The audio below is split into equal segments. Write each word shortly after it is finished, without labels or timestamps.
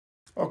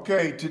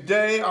Okay,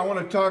 today I want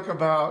to talk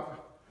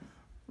about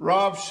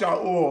Rav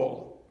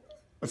Shaul,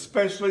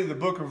 especially the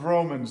book of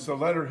Romans, the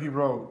letter he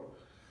wrote.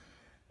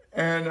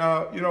 And,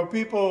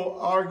 people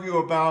argue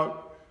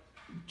about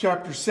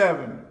chapter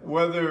 7,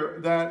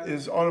 whether that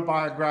is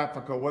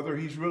autobiographical, whether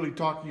he's really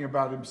talking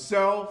about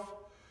himself.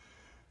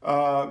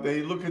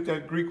 They look at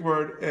that Greek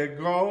word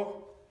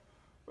ego.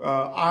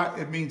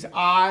 It means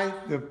I,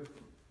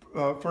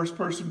 the first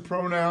person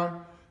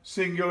pronoun,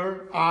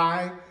 singular,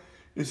 I.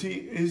 Is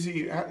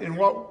he, in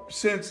what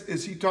sense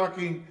is he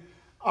talking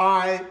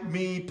I,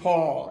 me,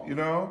 Paul,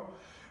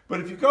 But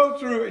if you go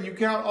through and you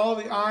count all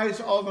the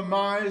I's, all the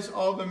my's,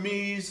 all the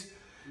me's,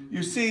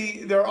 you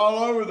see they're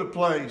all over the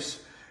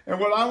place. And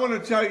what I want to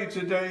tell you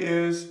today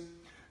is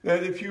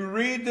that if you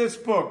read this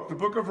book, the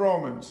book of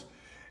Romans,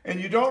 and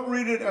you don't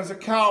read it as a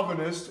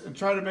Calvinist and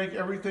try to make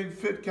everything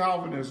fit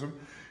Calvinism,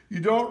 you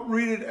don't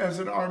read it as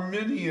an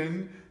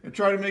Arminian and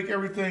try to make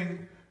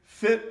everything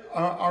fit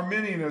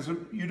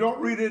Arminianism, you don't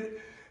read it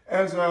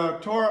as a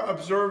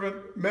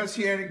Torah-observant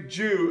Messianic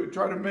Jew and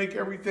try to make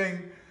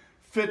everything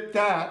fit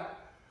that,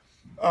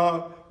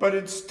 but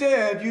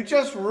instead you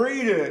just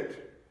read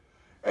it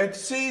and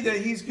see that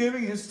he's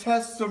giving his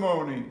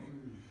testimony.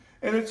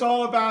 And it's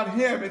all about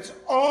him. It's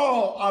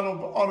all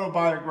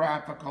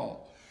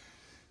autobiographical.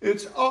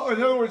 It's all,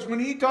 in other words, when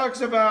he talks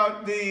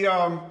about he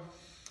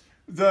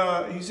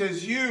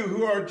says, you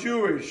who are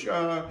Jewish,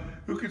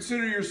 who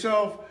consider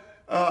yourself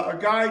a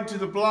guide to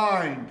the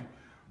blind.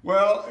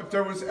 Well, if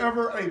there was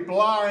ever a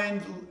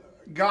blind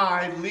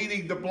guide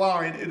leading the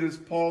blind, it is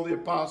Paul the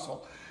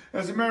Apostle.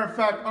 As a matter of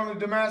fact, on the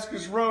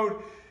Damascus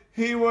Road,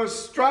 he was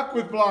struck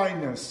with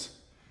blindness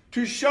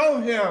to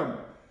show him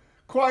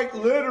quite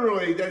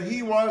literally that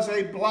he was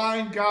a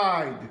blind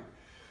guide.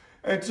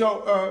 And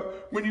so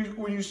when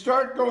you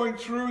start going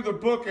through the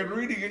book and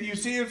reading it, you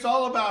see it's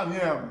all about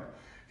him.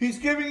 He's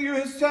giving you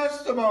his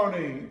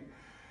testimony.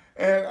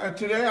 And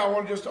today I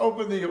want to just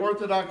open the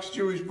Orthodox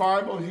Jewish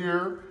Bible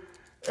here,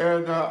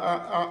 and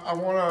I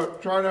want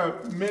to try to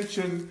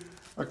mention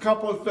a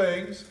couple of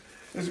things.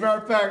 As a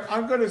matter of fact,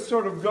 I'm going to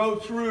sort of go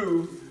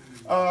through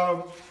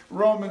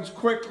Romans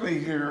quickly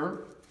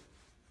here.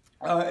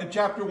 In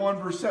chapter 1,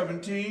 verse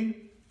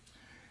 17,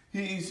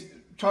 he's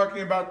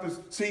talking about the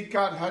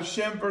Tzidkat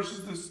Hashem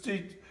versus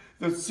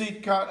the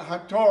Tzidkat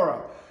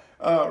HaTorah.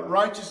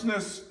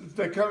 Righteousness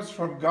that comes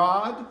from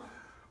God,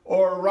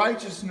 or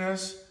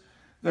righteousness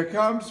that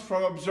comes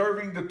from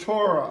observing the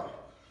Torah.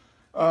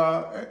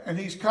 And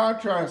he's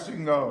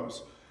contrasting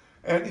those.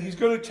 And he's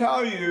going to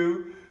tell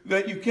you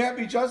that you can't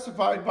be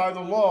justified by the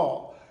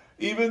law.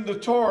 Even the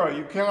Torah,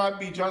 you cannot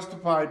be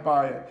justified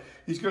by it.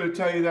 He's going to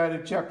tell you that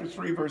in chapter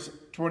 3, verse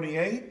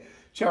 28.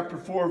 Chapter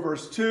 4,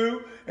 verse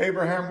 2.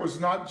 Abraham was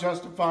not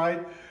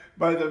justified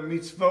by the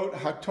mitzvot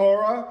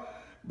HaTorah,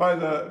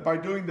 by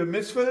doing the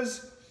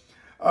mitzvahs.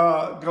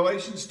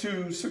 Galatians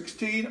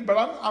 2:16. But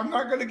I'm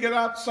not going to get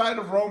outside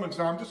of Romans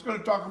now. I'm just going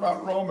to talk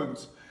about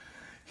Romans.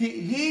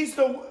 He's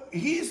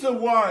the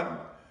one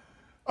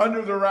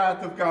under the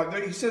wrath of God.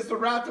 He says the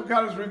wrath of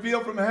God is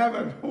revealed from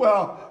heaven.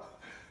 Well,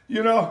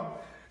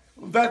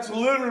 that's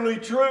literally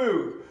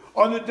true.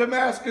 On the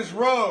Damascus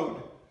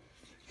Road,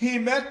 he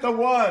met the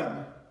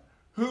one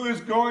who is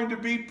going to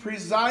be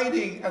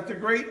presiding at the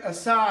great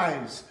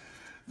assize.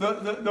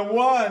 The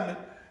one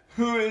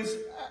who is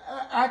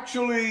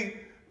actually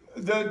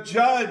the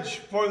judge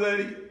for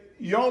the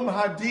Yom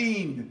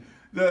Hadin,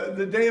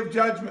 the day of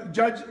judgment,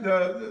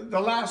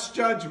 the last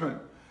judgment.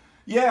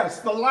 Yes,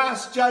 the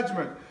last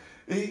judgment.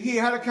 He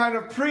had a kind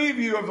of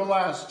preview of the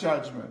last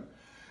judgment.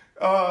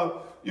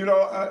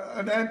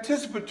 An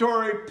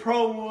anticipatory,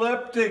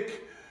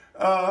 proleptic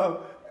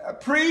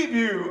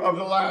preview of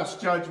the last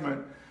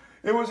judgment.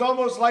 It was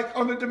almost like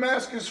on the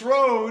Damascus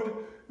Road,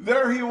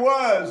 there he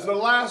was, the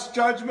last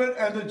judgment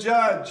and the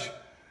judge.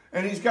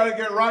 And he's got to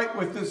get right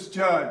with this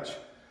judge.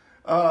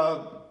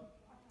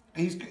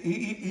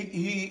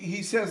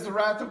 He says the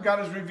wrath of God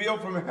is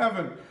revealed from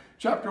heaven.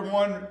 Chapter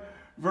 1,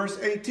 verse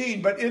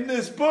 18. But in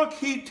this book,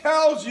 he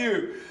tells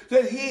you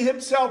that he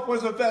himself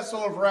was a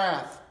vessel of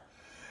wrath,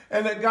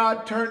 and that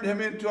God turned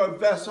him into a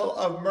vessel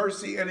of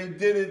mercy, and he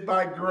did it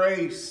by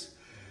grace.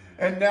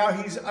 And now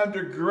he's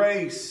under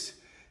grace.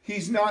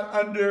 He's not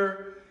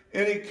under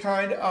any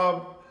kind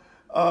of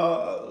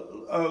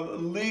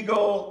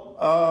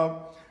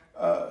legal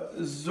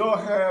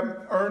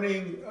Zohar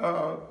earning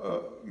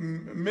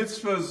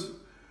mitzvahs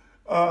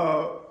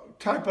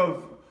type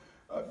of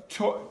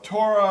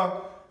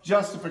Torah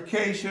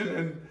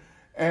justification,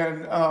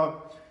 and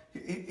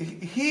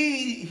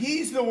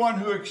he's the one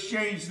who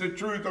exchanged the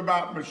truth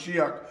about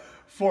Moshiach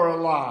for a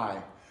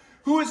lie.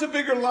 Who is a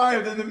bigger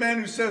liar than the man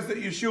who says that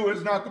Yeshua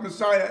is not the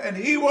Messiah? And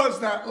he was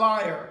that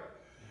liar.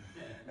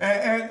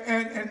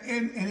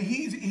 And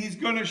he's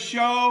going to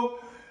show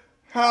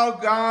how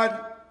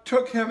God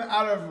took him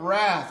out of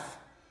wrath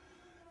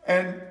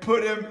and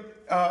put him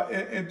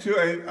into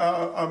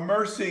a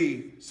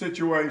mercy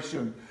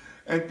situation.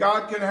 And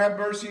God can have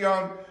mercy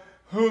on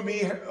whom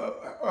he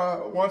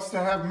wants to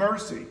have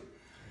mercy.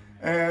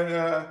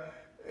 And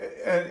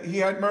he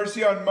had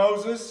mercy on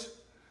Moses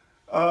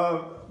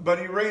but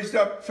he raised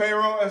up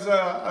Pharaoh as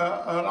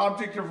an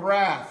object of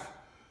wrath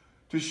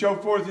to show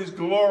forth his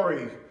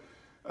glory.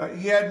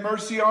 He had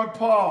mercy on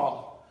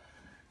Paul.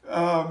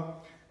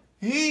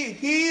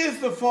 He is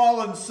the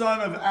fallen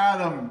son of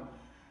Adam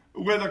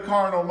with a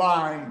carnal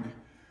mind,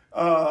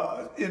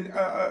 a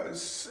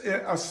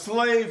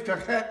slave to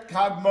Het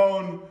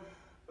Kadmon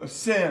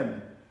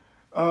sin.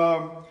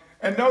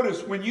 And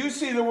notice, when you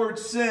see the word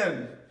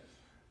sin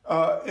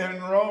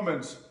in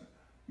Romans,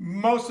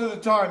 most of the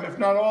time, if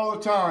not all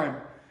the time,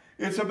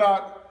 it's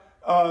about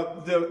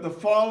the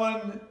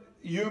fallen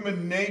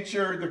human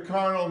nature, the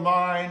carnal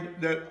mind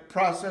that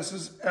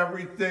processes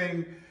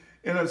everything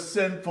in a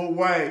sinful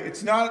way.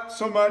 It's not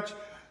so much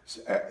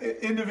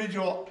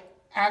individual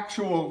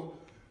actual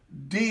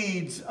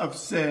deeds of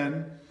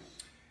sin.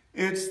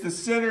 It's the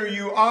sinner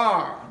you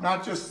are,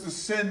 not just the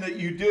sin that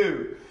you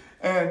do.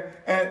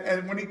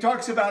 And when he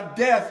talks about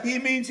death, he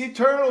means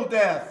eternal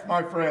death,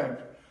 my friend.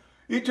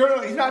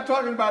 Eternal. He's not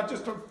talking about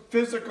just a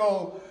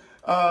physical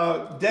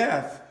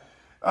death.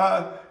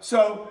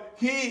 So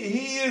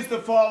he is the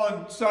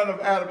fallen son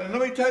of Adam. And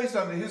let me tell you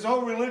something. His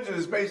whole religion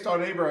is based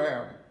on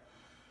Abraham.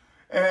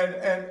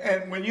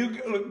 And when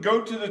you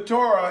go to the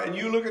Torah and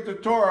you look at the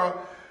Torah,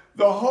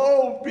 the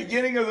whole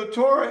beginning of the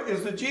Torah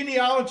is the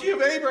genealogy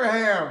of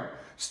Abraham,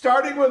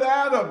 starting with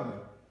Adam.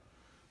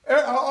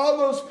 All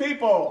those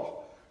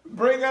people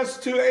bring us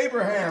to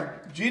Abraham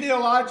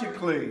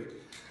genealogically.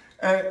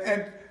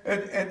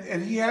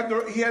 And he had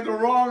the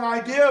wrong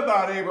idea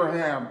about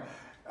Abraham.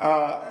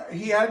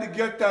 He had to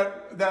get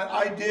that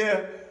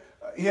idea.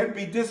 He had to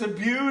be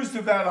disabused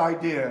of that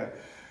idea.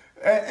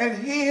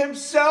 And he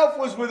himself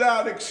was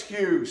without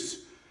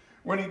excuse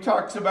when he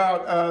talks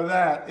about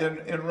that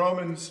in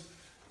Romans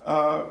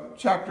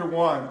chapter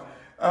 1.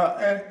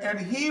 And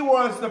he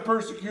was the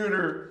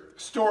persecutor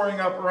storing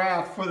up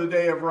wrath for the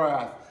day of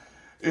wrath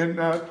in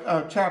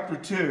chapter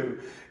 2.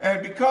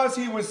 And because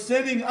he was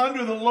sitting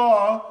under the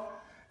law,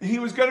 he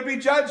was going to be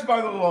judged by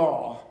the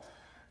law.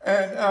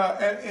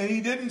 And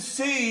he didn't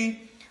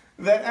see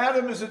that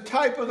Adam is a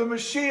type of the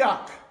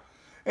Moshiach.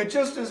 And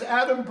just as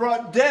Adam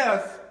brought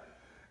death,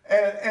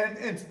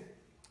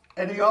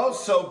 and he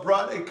also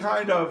brought a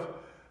kind of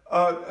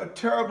a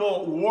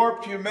terrible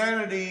warped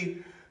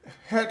humanity,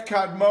 Het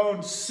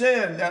Kadmon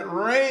sin that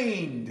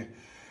reigned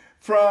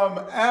from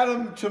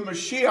Adam to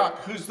Moshiach,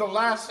 who's the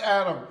last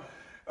Adam.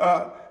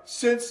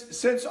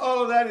 Since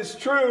all of that is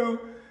true,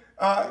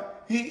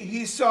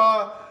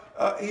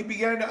 he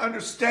began to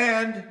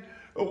understand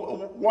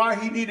why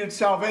he needed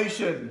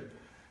salvation,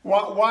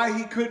 why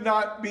he could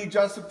not be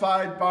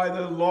justified by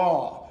the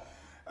law.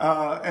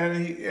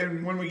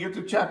 And when we get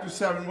to chapter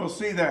 7, we'll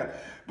see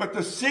that. But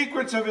the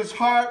secrets of his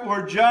heart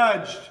were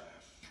judged.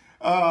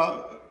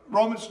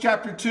 Romans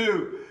chapter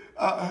 2,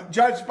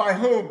 judged by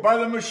whom? By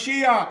the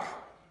Moshiach.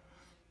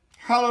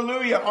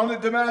 Hallelujah, on the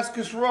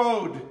Damascus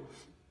road.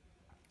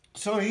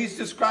 So he's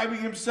describing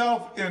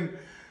himself in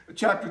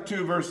chapter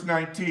 2, verse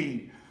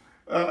 19.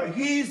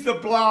 He's the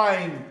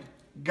blind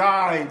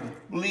guide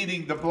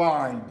leading the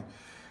blind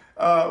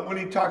when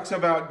he talks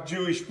about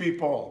Jewish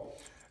people.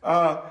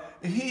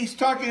 He's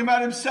talking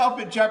about himself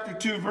in chapter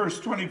 2, verse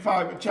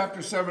 25, and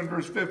chapter 7,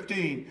 verse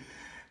 15.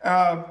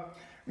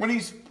 When he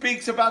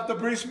speaks about the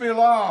Bris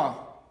Milah,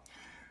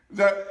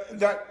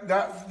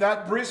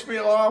 that Bris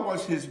Milah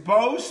was his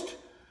boast,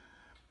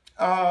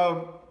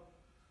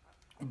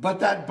 but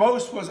that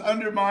boast was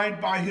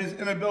undermined by his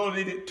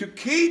inability to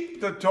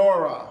keep the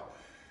Torah.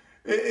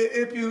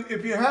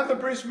 If you have the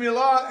Bris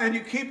Milah and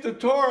you keep the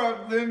Torah,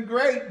 then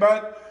great,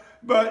 but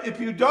if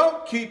you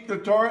don't keep the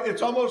Torah,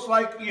 it's almost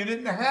like you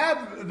didn't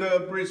have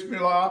the Bris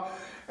Milah.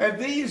 And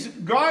these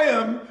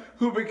Goyim,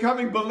 who are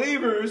becoming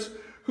believers,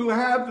 who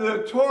have the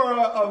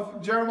Torah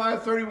of Jeremiah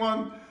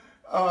 31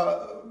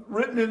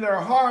 written in their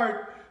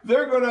heart,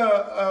 they're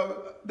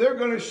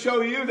going to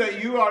show you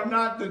that you are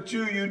not the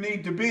Jew you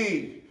need to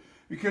be,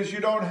 because you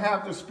don't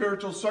have the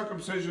spiritual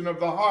circumcision of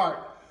the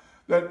heart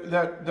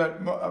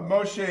that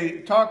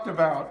Moshe talked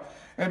about.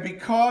 And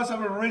because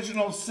of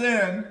original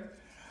sin,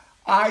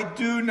 I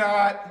do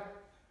not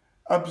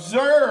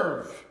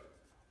observe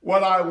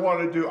what I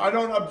want to do. I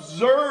don't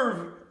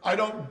observe. I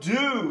don't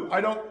do.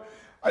 I don't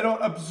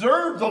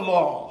observe the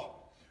law.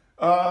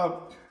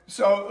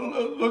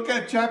 So look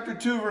at chapter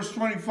 2, verse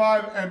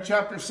 25, and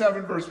chapter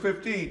 7, verse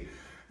 15.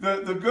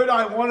 The good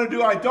I want to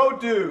do, I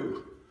don't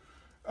do.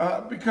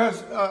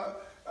 Because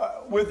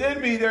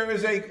within me there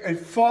is a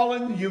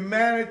fallen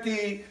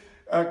humanity,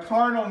 a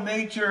carnal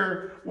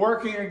nature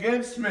working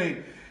against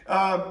me.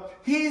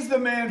 He's the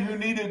man who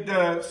needed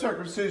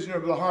circumcision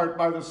of the heart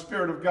by the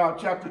Spirit of God.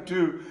 Chapter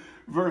 2,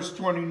 verse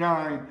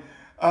 29.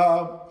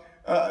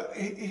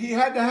 He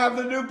had to have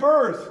the new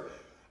birth.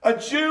 A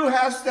Jew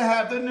has to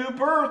have the new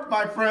birth,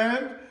 my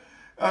friend.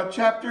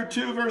 Chapter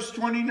 2, verse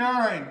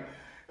 29.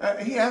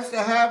 He has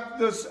to have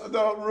the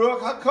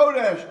Ruach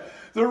HaKodesh.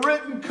 The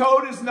written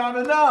code is not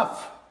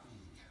enough.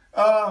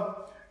 The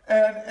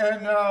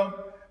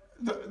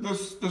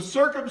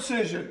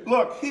circumcision.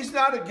 Look, he's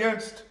not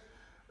against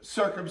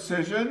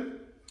circumcision.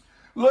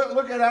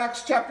 Look at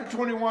Acts chapter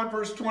 21,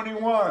 verse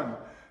 21.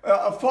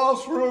 A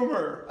false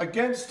rumor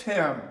against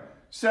him,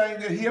 saying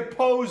that he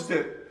opposed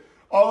it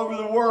all over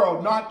the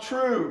world. Not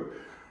true.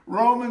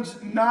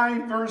 Romans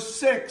 9, verse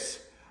 6.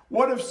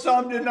 What if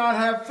some did not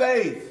have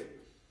faith?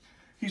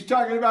 He's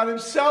talking about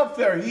himself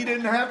there. He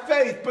didn't have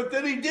faith, but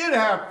then he did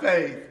have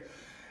faith.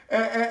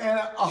 And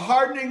a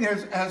hardening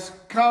has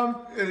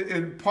come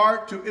in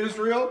part to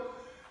Israel,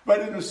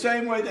 but in the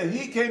same way that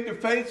he came to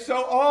faith,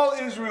 so all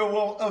Israel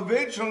will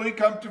eventually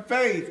come to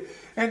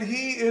faith. And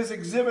he is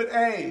exhibit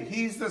A.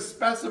 He's the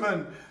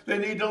specimen they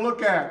need to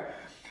look at.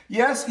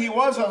 Yes, he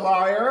was a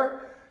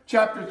liar,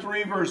 chapter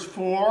 3, verse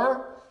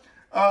 4.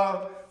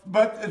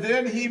 But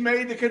then he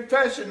made the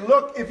confession.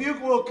 Look, if you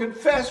will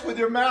confess with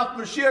your mouth,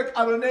 Moshiach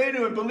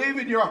Adonenu, and believe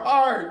in your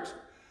heart,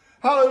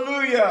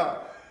 hallelujah,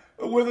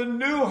 with a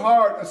new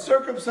heart, a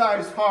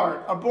circumcised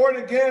heart, a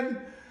born-again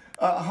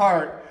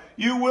heart,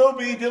 you will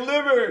be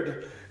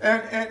delivered.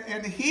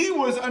 And he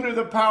was under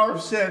the power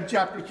of sin,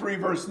 chapter 3,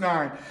 verse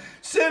 9.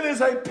 Sin is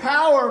a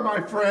power,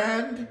 my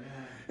friend.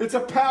 It's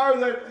a power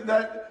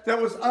that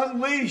was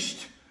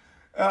unleashed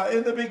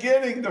in the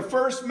beginning, the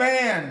first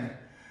man.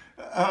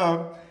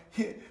 And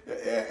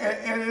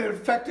it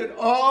affected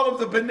all of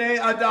the B'nai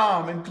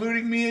Adam,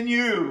 including me and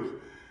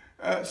you.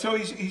 So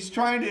he's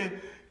trying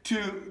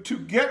to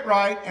get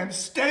right and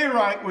stay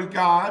right with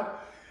God,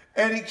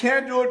 and he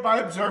can't do it by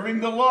observing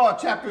the law.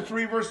 Chapter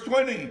 3, verse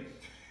 20.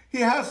 He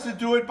has to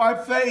do it by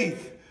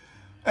faith.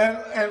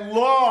 And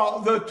law,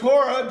 the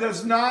Torah,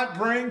 does not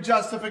bring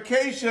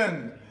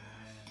justification.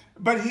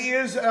 But he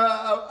is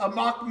a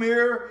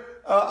Machmir,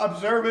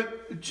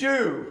 observant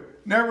Jew,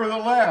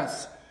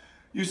 nevertheless.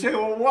 You say,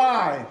 well,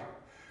 why?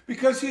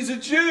 Because he's a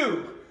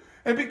Jew.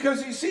 And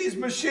because he sees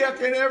Moshiach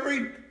in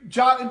every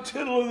jot and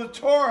tittle of the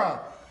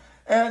Torah.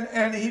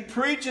 And he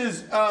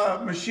preaches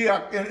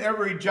Moshiach in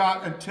every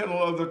jot and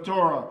tittle of the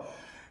Torah.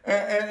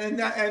 And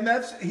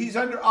that's, he's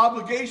under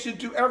obligation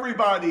to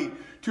everybody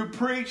to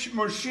preach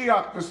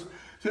Moshiach,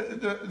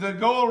 the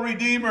goal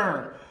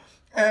Redeemer.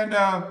 And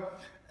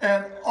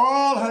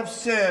all have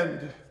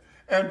sinned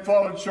and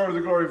fallen short of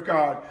the glory of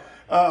God.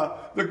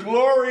 The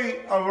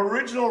glory of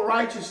original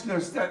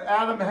righteousness that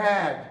Adam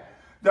had,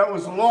 that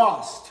was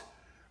lost.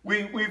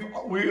 We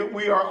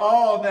are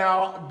all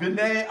now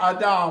B'nai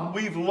Adam.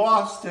 We've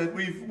lost it.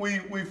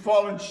 We've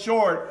fallen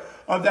short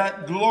of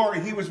that glory.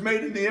 He was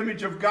made in the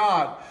image of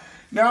God.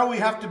 Now we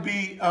have to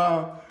be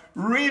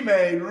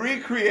remade,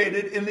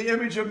 recreated in the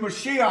image of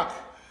Moshiach.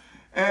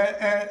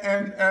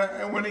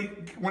 And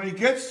when he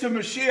gets to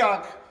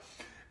Moshiach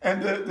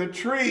and the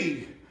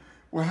tree,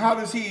 well, how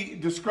does he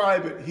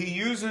describe it? He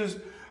uses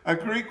a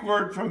Greek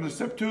word from the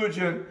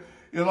Septuagint,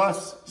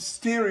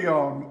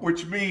 elasterion,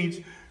 which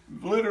means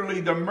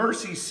literally the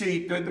mercy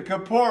seat, the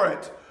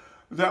kaporet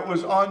that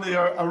was on the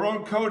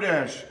Aron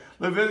Kodesh,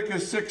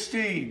 Leviticus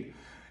 16.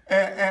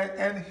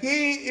 And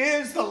he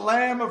is the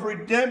Lamb of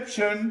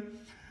redemption.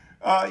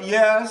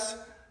 Yes,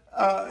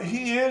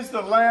 he is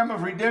the Lamb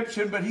of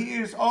redemption, but he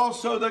is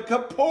also the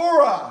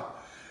Kaporah,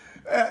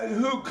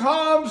 who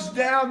calms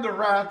down the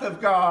wrath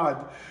of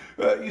God.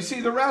 You see,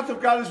 the wrath of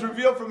God is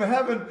revealed from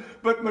heaven,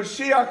 but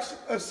Mashiach's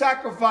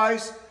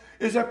sacrifice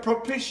is a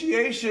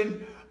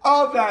propitiation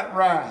of that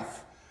wrath.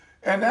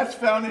 And that's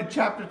found in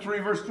chapter 3,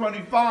 verse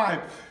 25.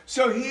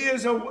 So he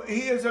is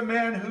a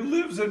man who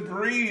lives and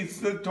breathes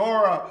the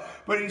Torah,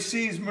 but he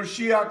sees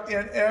Moshiach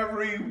in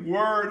every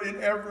word,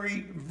 in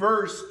every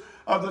verse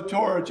of the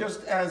Torah,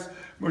 just as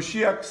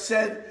Moshiach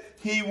said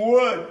he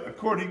would,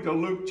 according to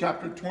Luke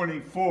chapter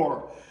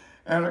 24.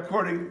 And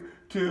according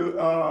to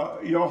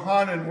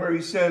Yohanan, where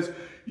he says,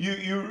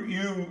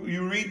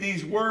 you read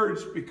these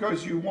words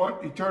because you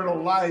want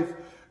eternal life,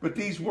 but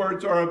these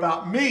words are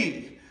about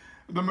me,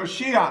 the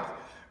Moshiach.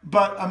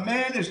 But a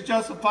man is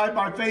justified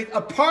by faith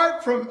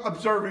apart from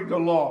observing the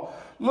law.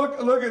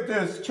 Look at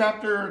this,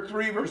 chapter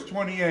 3, verse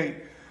 28.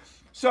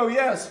 So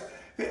yes,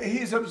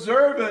 he's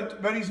observant,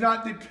 but he's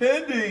not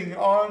depending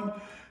on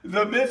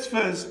the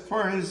mitzvahs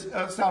for his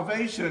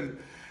salvation.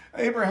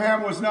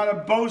 Abraham was not a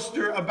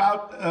boaster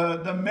about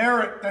the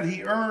merit that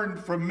he earned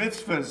from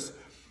mitzvahs.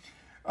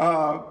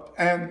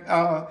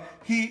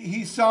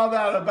 He saw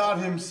that about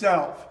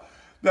himself,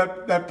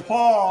 that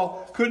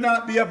Paul could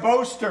not be a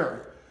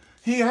boaster.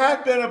 He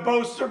had been a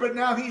boaster, but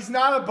now he's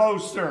not a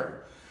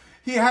boaster.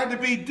 He had to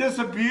be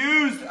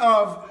disabused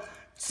of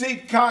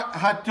Tzidkat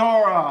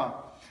HaTorah,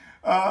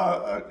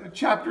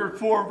 chapter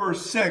 4,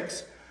 verse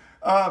 6.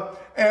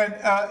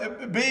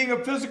 Being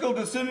a physical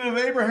descendant of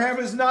Abraham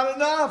is not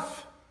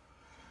enough.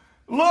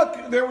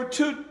 Look, there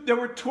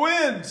were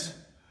twins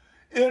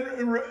in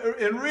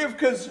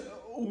Rivka's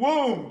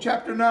womb,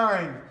 chapter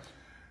 9.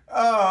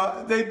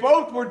 They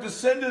both were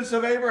descendants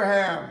of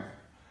Abraham.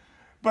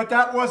 But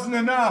that wasn't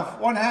enough.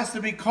 One has to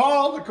be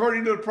called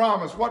according to the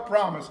promise. What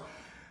promise?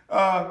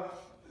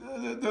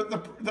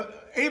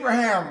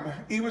 Abraham,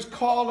 he was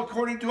called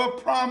according to a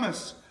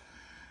promise.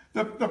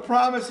 The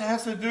promise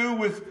has to do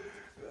with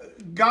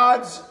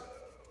God's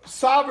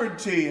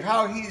sovereignty,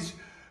 how he's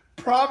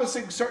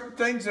promising certain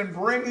things and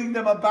bringing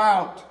them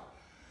about.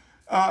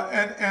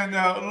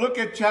 Look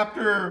at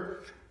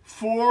chapter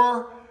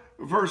 4,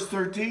 verse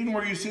 13,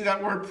 where you see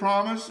that word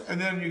promise,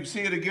 and then you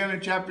see it again in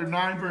chapter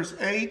 9, verse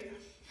 8.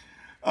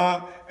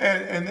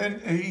 And then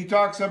he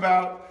talks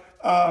about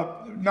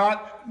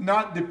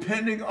not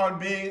depending on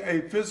being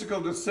a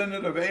physical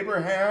descendant of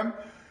Abraham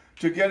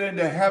to get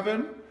into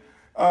heaven.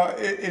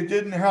 It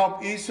didn't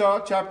help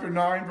Esau, chapter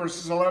 9,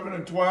 verses 11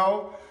 and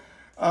 12.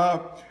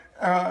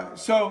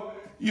 So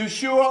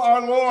Yeshua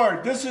our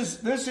Lord, this is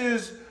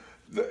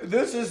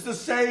the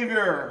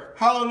Savior.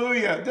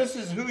 Hallelujah. This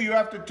is who you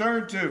have to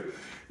turn to.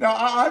 Now,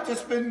 I've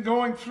just been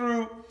going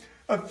through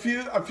a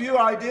few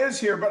ideas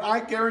here, but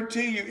I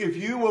guarantee you, if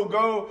you will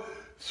go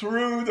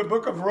through the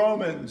book of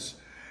Romans,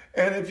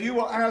 and if you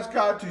will ask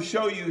God to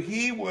show you,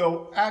 he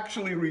will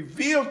actually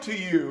reveal to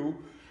you.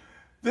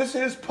 This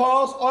is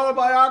Paul's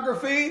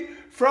autobiography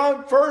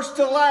from first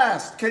to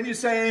last. Can you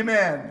say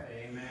amen?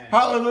 Amen.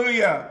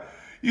 Hallelujah.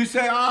 You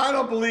say, I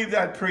don't believe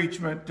that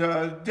preachment.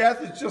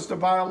 Death is just a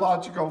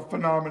biological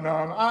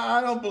phenomenon.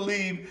 I don't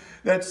believe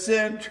that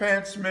sin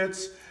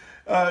transmits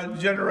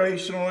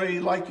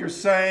generationally like you're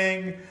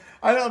saying.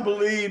 I don't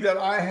believe that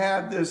I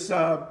have this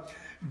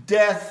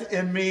death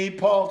in me.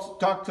 Paul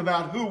talks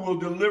about who will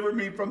deliver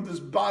me from this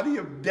body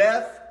of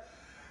death.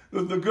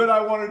 The good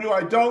I want to do,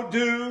 I don't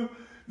do.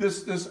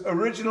 This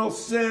original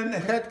sin,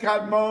 het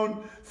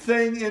kadmon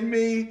thing in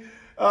me.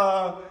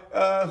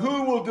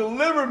 Who will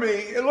deliver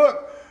me?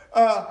 Look,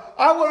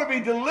 I want to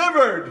be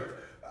delivered.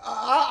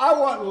 I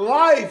want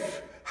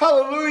life.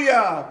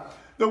 Hallelujah.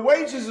 The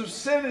wages of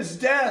sin is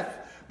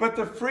death, but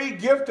the free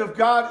gift of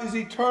God is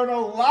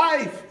eternal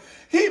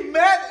life. He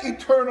met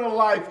eternal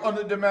life on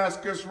the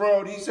Damascus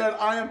road. He said,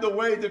 I am the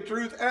way, the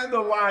truth, and the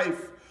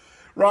life.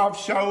 Rav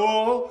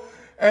Shaul.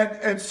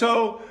 And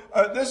so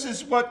this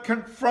is what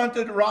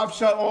confronted Rav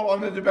Shaul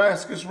on the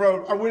Damascus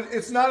road.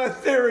 It's not a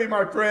theory,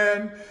 my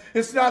friend.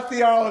 It's not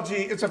theology.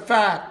 It's a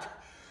fact.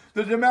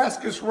 The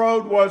Damascus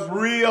road was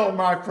real,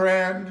 my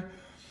friend.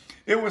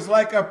 It was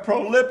like a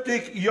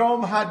proleptic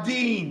Yom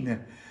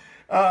Hadin.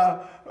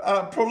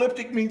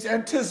 Proleptic means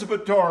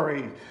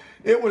anticipatory.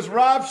 It was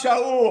Rav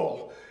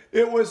Shaul.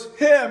 It was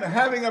him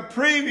having a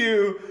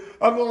preview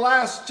of the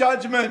last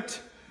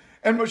judgment.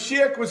 And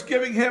Moshiach was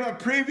giving him a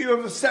preview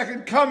of the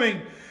second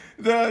coming.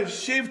 The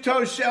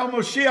Shivto Shel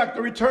Moshiach,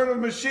 the return of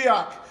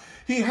Moshiach.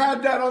 He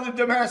had that on the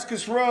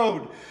Damascus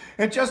road.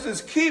 And just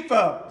as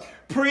Kefa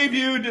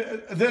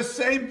previewed this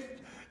same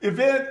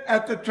event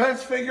at the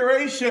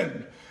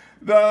Transfiguration,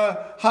 the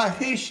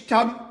Hahish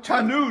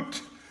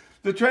Tanut,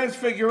 the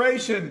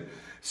Transfiguration,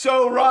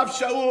 so Rav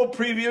Shaul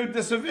previewed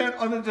this event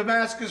on the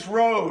Damascus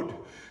road.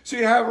 So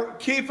you have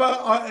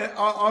Kefa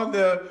on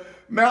the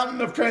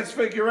mountain of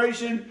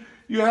Transfiguration.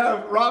 You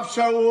have Rav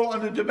Shaul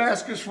on the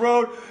Damascus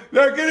road.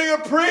 They're getting a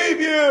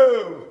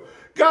preview.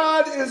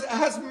 God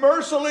has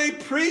mercifully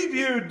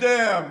previewed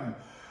them.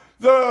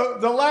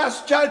 The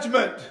last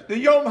judgment, the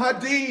Yom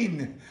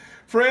Hadin.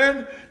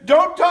 Friend,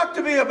 don't talk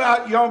to me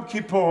about Yom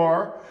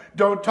Kippur.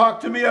 Don't talk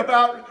to me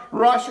about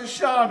Rosh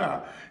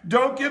Hashanah.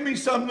 Don't give me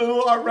some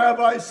little, our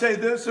rabbis say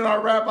this and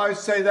our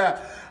rabbis say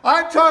that.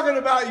 I'm talking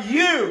about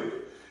you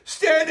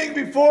standing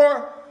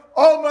before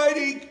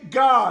Almighty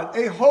God,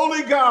 a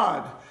holy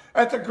God,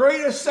 at the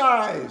greatest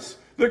size,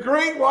 the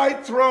great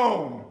white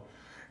throne.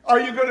 Are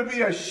you going to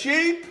be a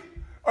sheep?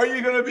 Or are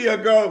you going to be a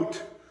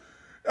goat?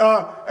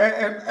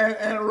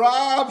 And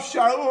Rav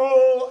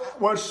Shaul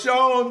was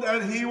shown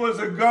that he was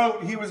a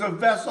goat. He was a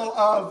vessel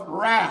of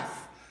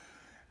wrath,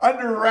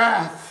 under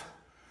wrath.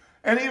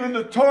 And even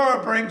the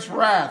Torah brings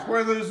wrath,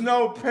 where there's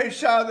no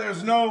pesha,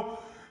 there's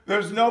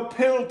no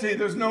penalty,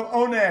 there's no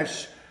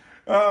onesh.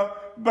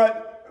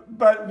 But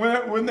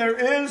when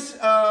there is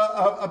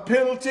a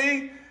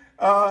penalty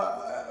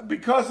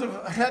because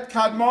of het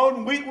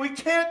kadmon,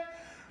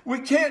 we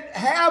can't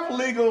have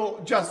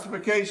legal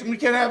justification. We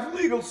can't have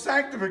legal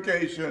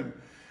sanctification.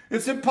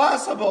 It's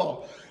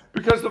impossible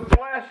because the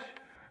flesh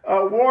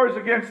wars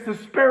against the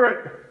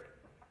spirit.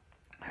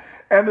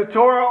 And the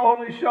Torah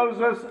only shows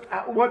us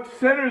what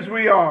sinners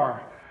we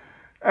are.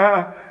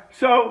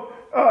 So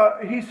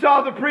he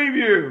saw the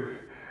preview.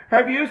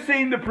 Have you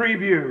seen the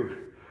preview?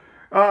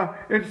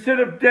 Instead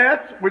of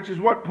death, which is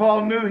what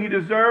Paul knew he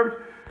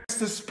deserved, it's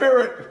the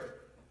spirit.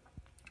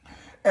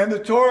 And the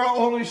Torah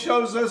only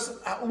shows us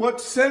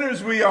what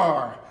sinners we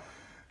are.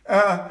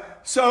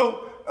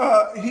 So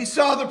he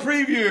saw the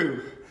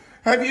preview.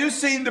 Have you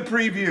seen the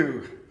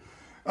preview?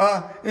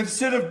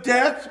 Instead of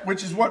death,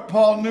 which is what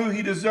Paul knew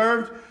he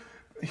deserved,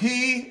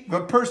 he,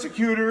 the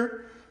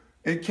persecutor,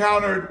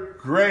 encountered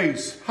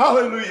grace.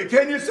 Hallelujah.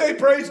 Can you say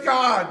praise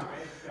God? Praise God.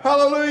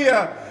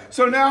 Hallelujah.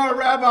 So now a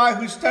rabbi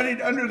who studied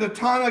under the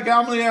Tana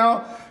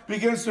Gamliel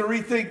begins to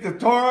rethink the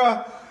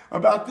Torah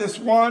about this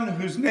one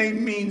whose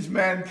name means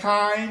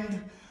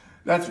mankind.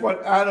 That's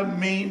what Adam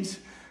means,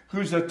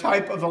 who's a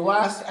type of the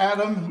last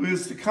Adam who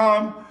is to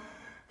come,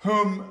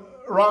 whom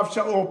Rav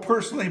Shaul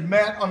personally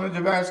met on the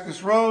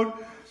Damascus road.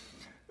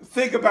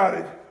 Think about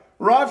it.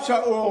 Rav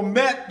Shaul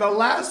met the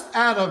last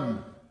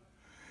Adam,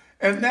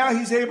 and now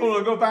he's able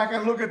to go back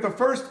and look at the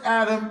first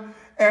Adam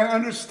and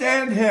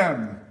understand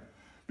him.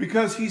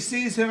 because he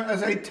sees him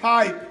as a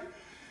type.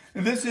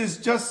 And this is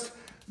just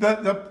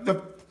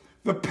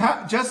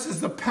just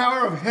as the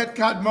power of Het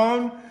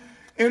Kadmon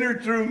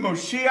entered through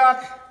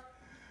Moshiach,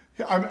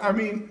 I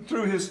mean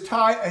through his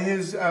type,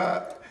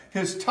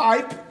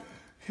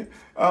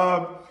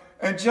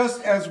 and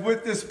just as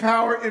with this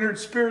power entered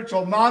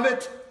spiritual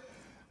Mavet,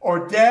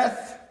 or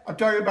death. I'm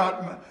talking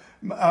about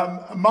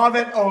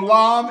Mavet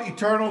Olam,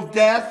 eternal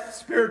death,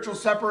 spiritual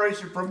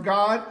separation from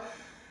God.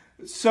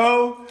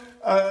 So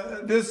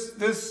this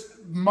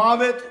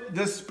Mavet,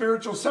 this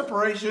spiritual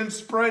separation,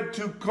 spread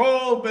to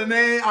Kol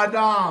B'nai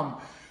Adam.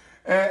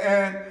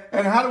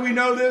 And how do we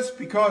know this?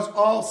 Because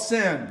all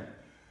sin.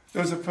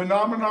 There's a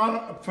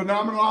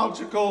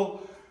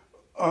phenomenological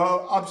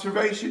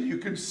observation you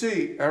can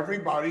see.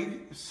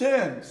 Everybody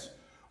sins.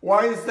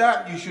 Why is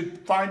that? You should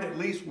find at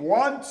least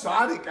one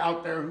tzaddik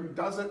out there who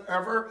doesn't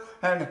ever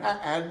and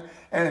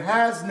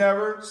has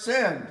never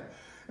sinned.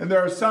 And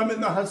there are some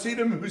in the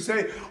Hasidim who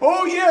say,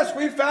 oh yes,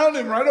 we found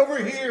him right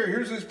over here.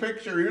 Here's his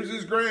picture. Here's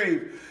his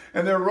grave.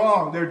 And they're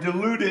wrong. They're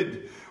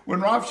deluded.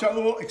 When Rav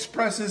Shaul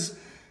expresses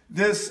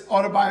this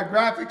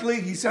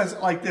autobiographically, he says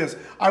it like this: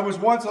 I was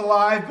once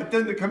alive, but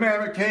then the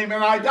commandment came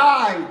and I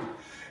died.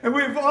 And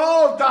we've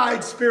all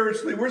died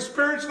spiritually. We're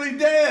spiritually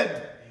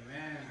dead.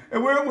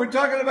 And we're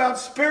talking about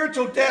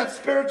spiritual death,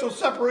 spiritual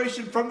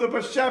separation from the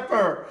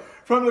Basheper,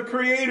 from the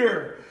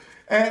Creator.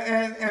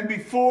 And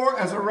before,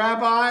 as a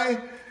rabbi,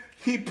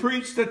 he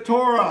preached the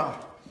Torah.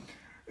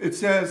 It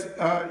says,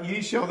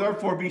 ye shall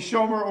therefore be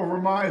shomer over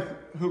my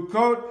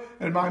hukot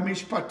and my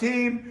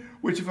mishpatim,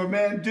 which if a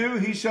man do,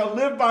 he shall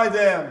live by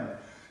them.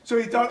 So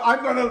he thought,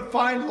 I'm going to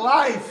find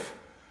life.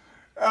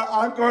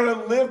 I'm going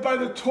to live by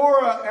the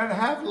Torah and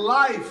have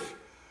life.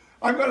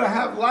 I'm going to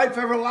have life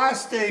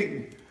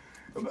everlasting.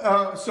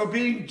 So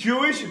being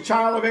Jewish, a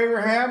child of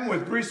Abraham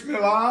with Bris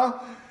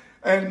Milah,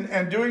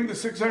 and doing the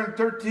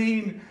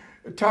 613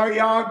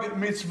 Taryag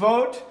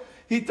mitzvot,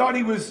 he thought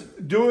he was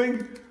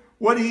doing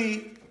what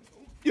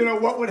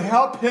what would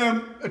help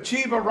him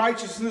achieve a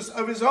righteousness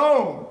of his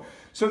own,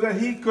 so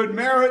that he could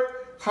merit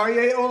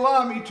Chaye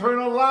Olam,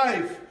 eternal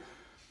life.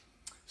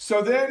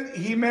 So then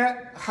he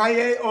met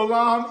Chaye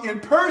Olam in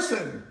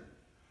person,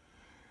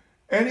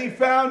 and he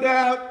found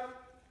out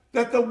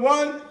that the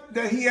one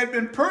that he had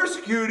been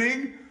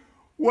persecuting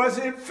was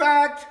in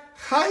fact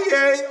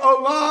Chaye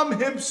Olam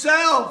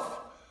himself.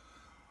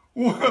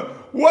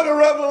 What a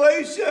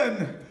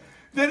revelation!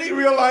 Then he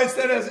realized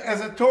that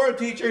as a Torah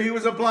teacher, he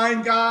was a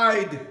blind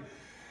guide.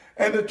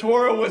 And the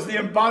Torah was the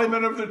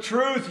embodiment of the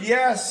truth,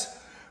 yes.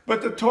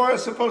 But the Torah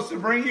is supposed to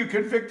bring you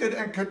convicted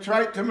and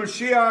contrite to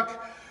Moshiach,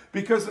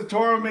 because the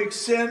Torah makes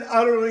sin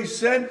utterly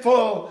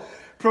sinful,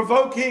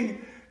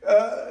 provoking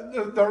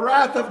the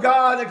wrath of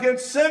God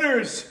against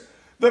sinners,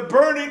 the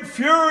burning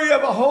fury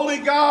of a holy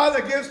God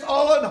against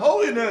all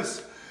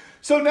unholiness.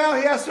 So now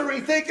he has to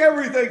rethink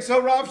everything.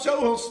 So Rav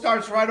Shaul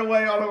starts right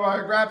away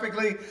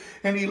autobiographically,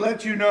 and he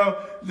lets you know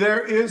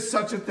there is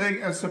such a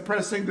thing as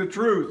suppressing the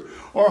truth,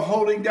 or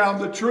holding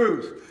down the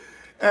truth,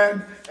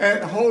 and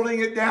holding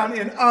it down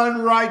in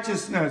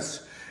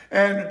unrighteousness.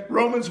 And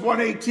Romans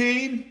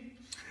 1:18,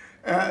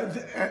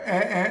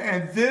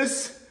 and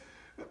this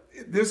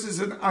is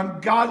an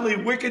ungodly,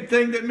 wicked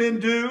thing that men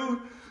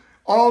do.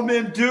 All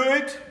men do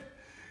it.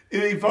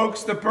 It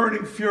evokes the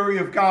burning fury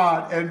of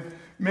God, and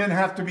men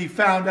have to be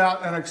found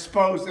out and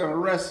exposed and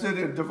arrested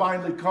and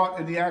divinely caught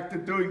in the act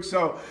of doing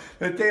so,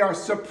 that they are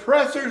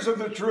suppressors of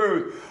the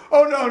truth.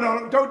 Oh,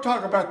 no, don't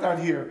talk about that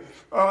here.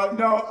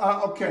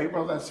 Okay,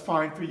 well, that's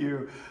fine for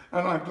you.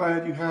 And I'm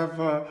glad you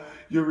have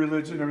your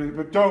religion and everything.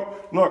 But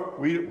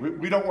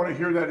we don't want to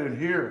hear that in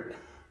here.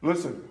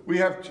 Listen, we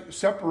have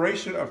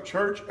separation of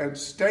church and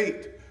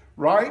state,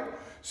 right?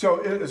 So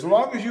as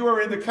long as you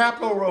are in the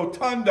Capitol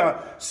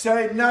Rotunda,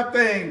 say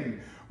nothing.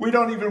 We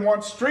don't even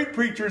want street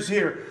preachers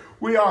here.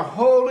 We are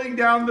holding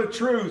down the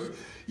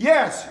truth.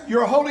 Yes,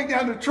 you're holding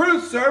down the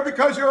truth, sir,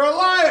 because you're a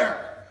liar.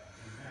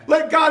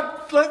 Let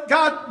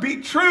God be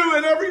true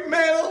and every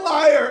man a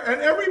liar.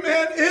 And every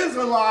man is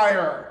a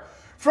liar.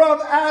 From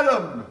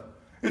Adam.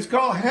 It's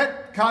called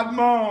Het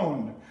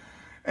Kadmon.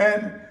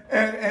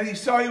 And he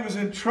saw he was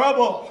in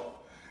trouble.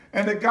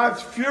 And that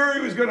God's fury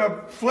was going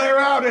to flare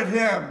out at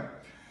him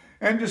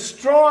and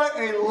destroy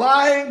a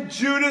lying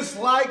Judas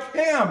like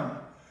him.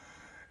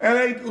 And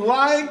a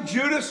lying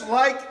Judas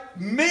like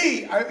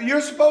me.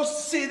 You're supposed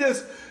to see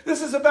this.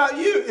 This is about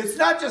you. It's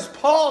not just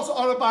Paul's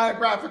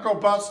autobiographical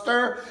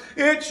buster.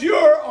 It's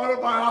your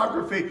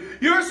autobiography.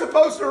 You're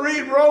supposed to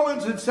read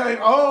Romans and say,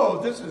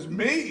 oh, this is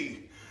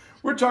me.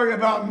 We're talking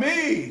about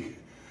me.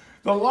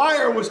 The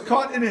liar was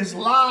caught in his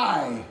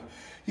lie.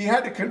 He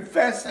had to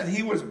confess that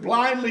he was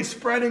blindly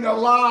spreading a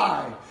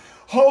lie,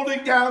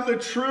 holding down the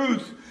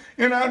truth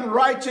in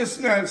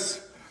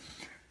unrighteousness,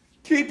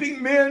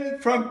 keeping men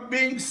from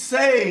being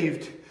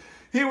saved.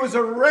 He was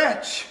a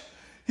wretch.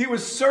 He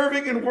was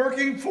serving and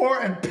working for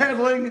and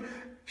peddling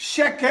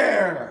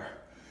sheker.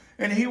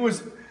 And it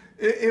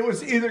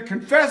was either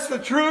confess the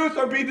truth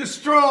or be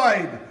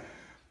destroyed.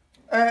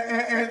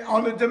 And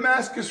on the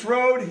Damascus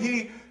road,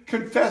 he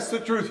confess the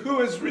truth. Who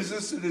has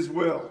resisted his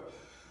will?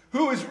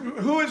 Who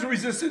has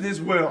resisted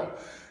his will?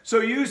 So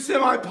you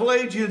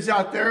semi-Pelagians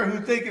out there who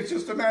think it's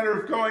just a matter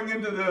of going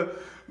into the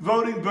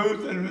voting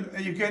booth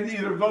and you can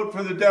either vote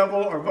for the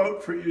devil or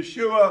vote for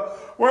Yeshua.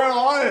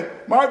 Well,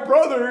 my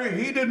brother,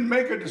 he didn't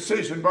make a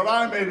decision, but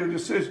I made a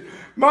decision.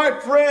 My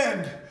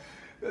friend,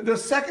 the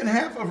second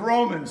half of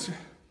Romans,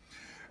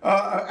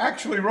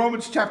 actually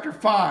Romans chapter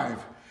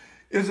 5,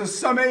 is a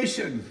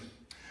summation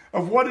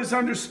of what is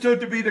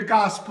understood to be the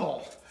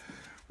gospel,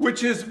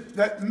 which is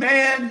that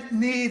man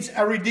needs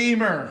a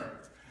redeemer.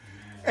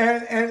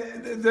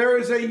 And there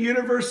is a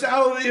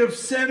universality of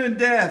sin and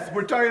death.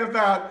 We're talking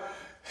about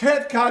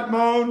Het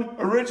Kadmon,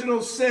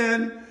 original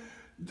sin,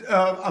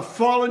 a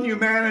fallen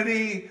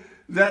humanity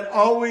that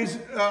always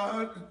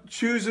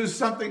chooses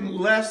something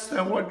less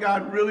than what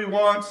God really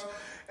wants.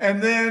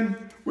 And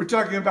then we're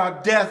talking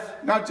about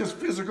death, not just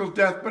physical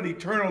death, but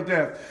eternal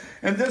death.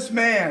 And this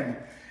man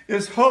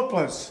is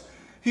hopeless.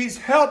 He's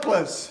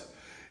helpless.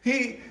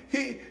 It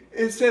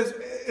says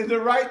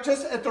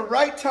just at the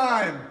right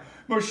time,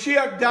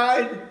 Moshiach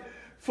died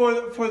for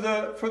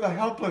the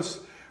helpless,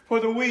 for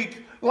the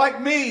weak.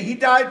 Like me, he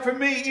died for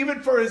me,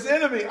 even for his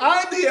enemy.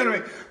 I'm the enemy.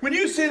 When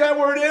you see that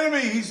word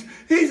enemy,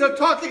 he's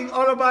talking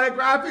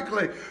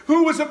autobiographically.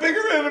 Who was a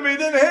bigger enemy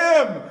than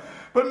him?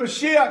 But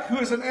Moshiach, who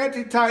is an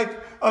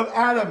antitype of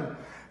Adam,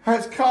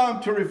 has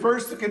come to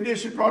reverse the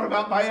condition brought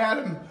about by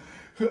Adam,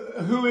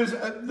 who is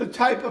the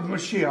type of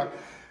Moshiach.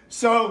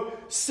 So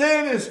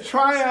sin is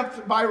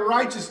triumphed by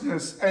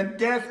righteousness, and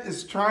death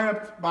is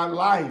triumphed by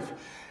life.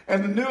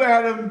 And the new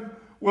Adam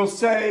will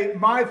say,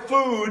 my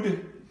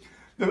food,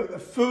 the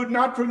food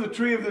not from the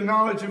tree of the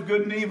knowledge of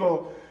good and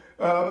evil,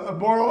 a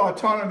moral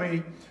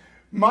autonomy,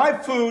 my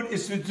food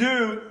is to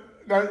do,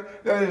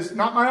 that is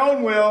not my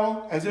own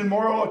will, as in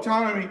moral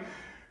autonomy,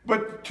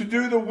 but to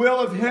do the will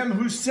of him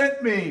who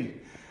sent me.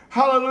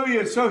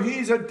 Hallelujah. So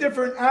he's a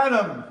different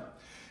Adam.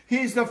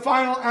 He's the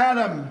final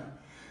Adam.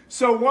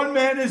 So one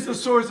man is the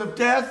source of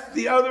death.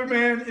 The other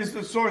man is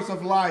the source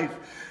of life.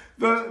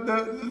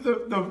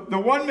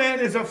 The one man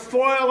is a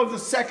foil of the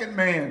second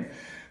man.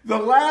 The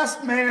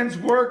last man's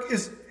work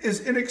is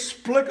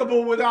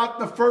inexplicable without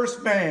the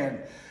first man.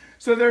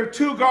 So there are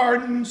two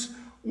gardens,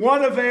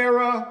 one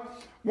avera,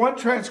 one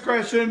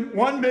transgression,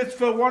 one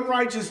mitzvah, one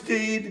righteous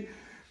deed.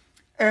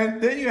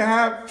 And then you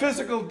have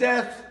physical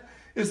death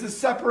is the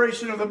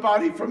separation of the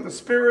body from the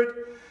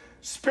spirit.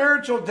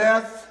 Spiritual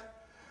death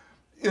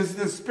is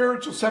the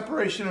spiritual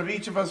separation of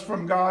each of us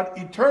from God.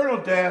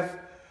 Eternal death,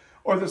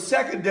 or the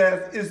second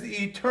death, is the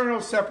eternal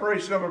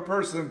separation of a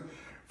person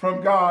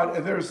from God.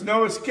 And there's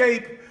no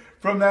escape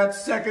from that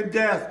second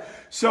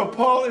death. So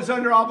Paul is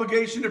under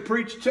obligation to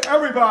preach to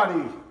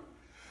everybody.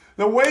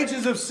 The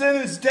wages of sin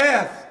is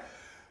death.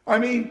 I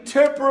mean,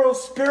 temporal,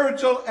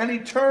 spiritual, and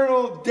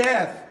eternal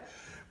death.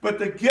 But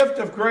the gift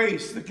of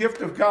grace, the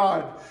gift of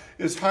God,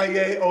 is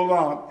Hayeh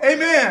Olam.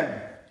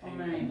 Amen.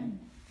 Amen.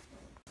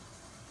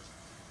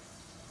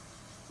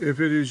 If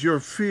it is your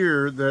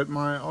fear that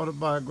my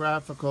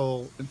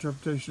autobiographical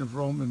interpretation of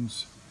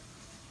Romans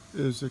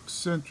is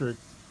eccentric,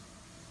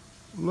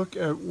 look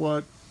at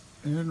what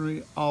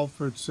Henry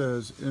Alford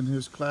says in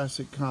his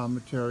classic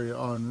commentary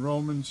on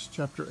Romans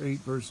chapter 8,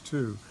 verse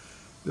 2.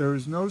 There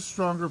is no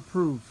stronger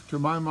proof, to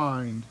my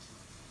mind,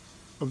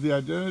 of the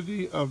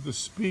identity of the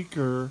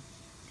speaker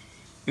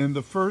in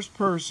the first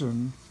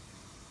person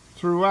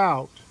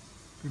throughout,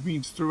 it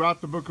means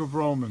throughout the book of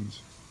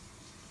Romans,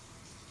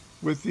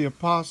 with the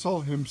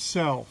apostle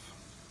himself,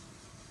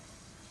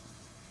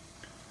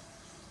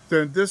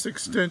 then this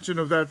extension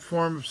of that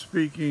form of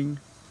speaking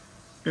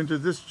into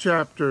this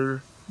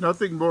chapter,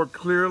 nothing more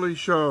clearly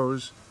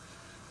shows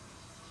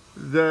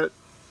that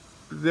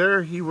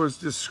there he was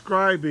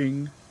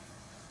describing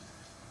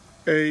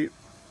a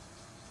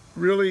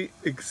really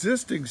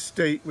existing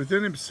state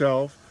within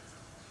himself,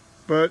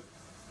 but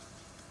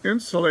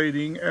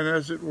insulating and,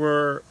 as it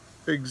were,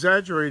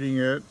 exaggerating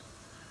it,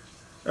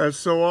 as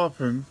so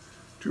often,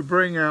 to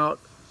bring out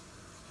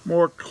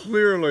more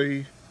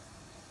clearly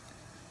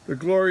the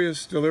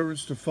glorious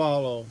deliverance to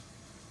follow.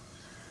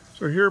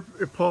 So here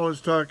Paul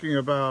is talking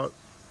about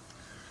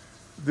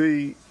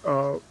the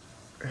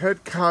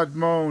Het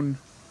Kadmon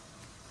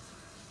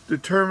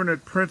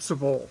determinate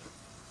principle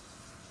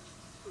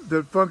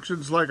that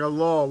functions like a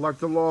law, like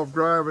the law of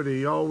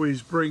gravity,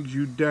 always brings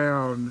you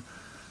down.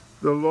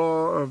 The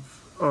law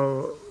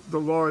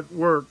at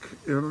work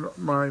in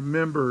my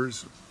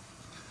members,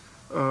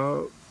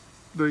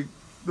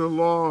 the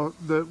law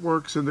that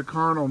works in the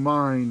carnal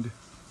mind,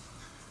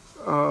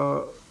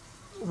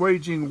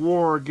 waging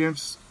war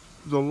against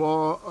the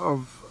law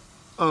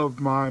of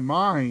my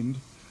mind.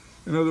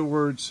 In other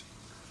words,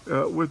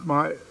 with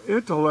my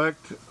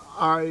intellect,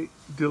 I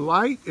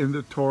delight in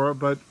the Torah,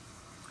 but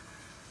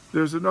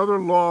there's another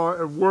law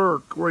at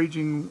work,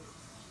 waging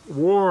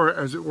war,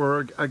 as it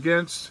were,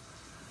 against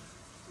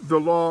the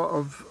law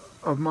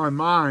of my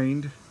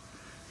mind,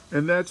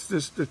 and that's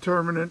this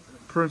determinate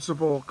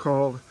principle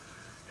called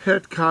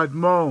Het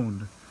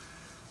Kadmon.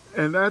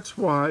 And that's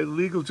why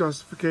legal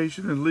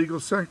justification and legal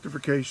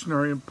sanctification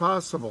are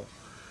impossible,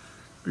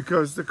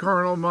 because the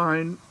carnal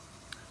mind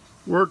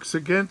works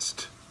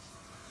against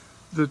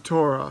the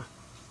Torah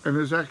and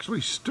is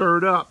actually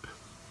stirred up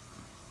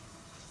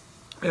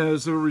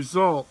as a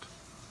result.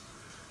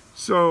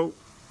 So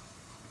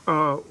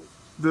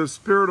the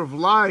Spirit of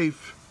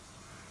life,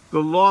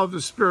 the law of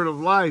the Spirit of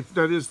life,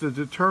 that is the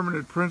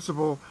determinate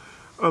principle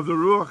of the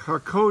Ruach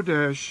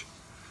HaKodesh,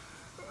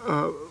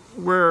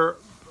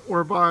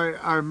 whereby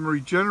I'm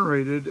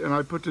regenerated and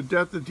I put to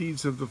death the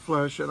deeds of the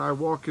flesh and I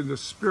walk in the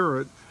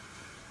Spirit,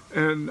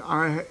 and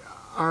I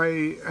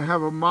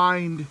have a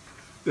mind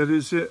that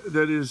is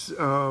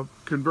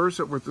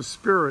conversant with the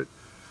Spirit,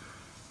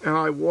 and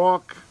I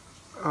walk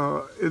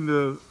in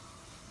the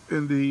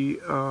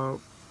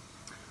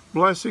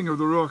blessing of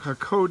the Ruach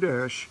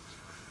HaKodesh,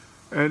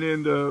 and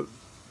in the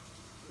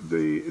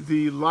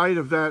light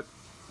of that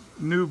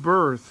new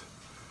birth.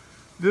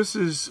 This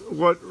is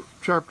what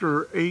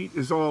chapter 8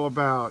 is all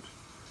about.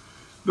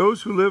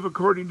 Those who live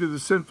according to the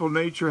sinful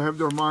nature have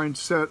their mind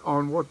set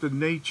on what that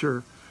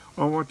nature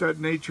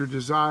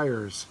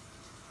desires.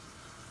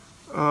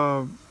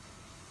 Now,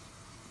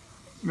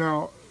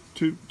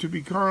 to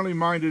be carnally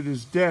minded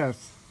is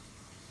death,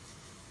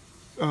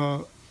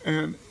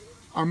 and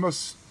I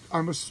must,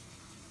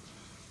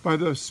 by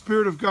the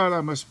Spirit of God, I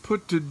must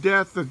put to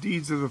death the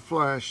deeds of the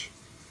flesh,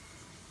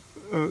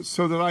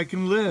 so that I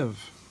can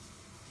live.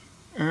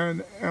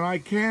 And I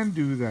can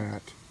do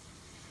that.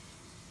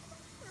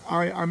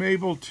 I'm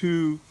able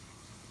to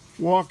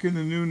walk in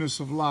the newness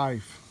of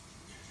life.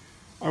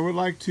 I would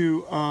like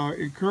to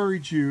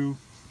encourage you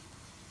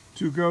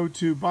to go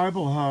to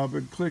Bible Hub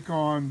and click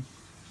on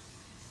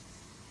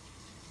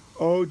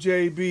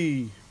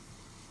OJB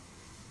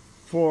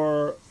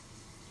for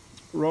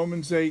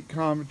Romans 8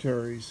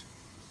 commentaries,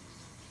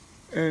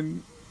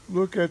 and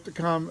look at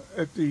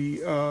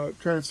the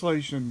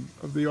translation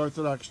of the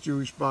Orthodox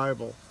Jewish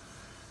Bible,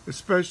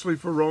 especially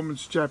for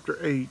Romans chapter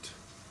 8.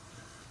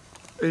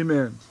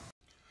 Amen.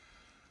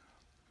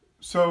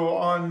 So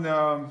on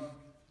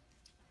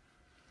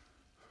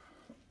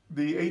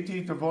the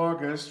 18th of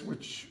August,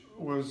 which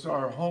was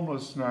our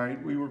homeless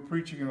night, we were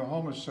preaching in a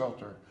homeless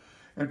shelter.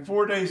 And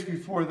 4 days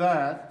before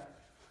that,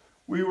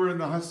 we were in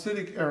the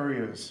Hasidic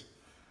areas.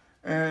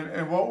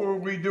 And what were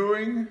we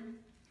doing?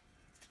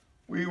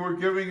 We were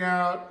giving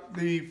out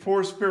the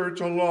 4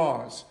 spiritual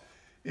laws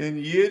in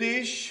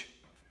Yiddish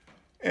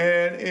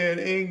and in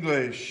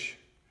English.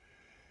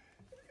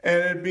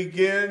 And it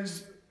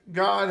begins,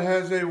 God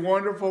has a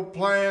wonderful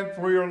plan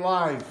for your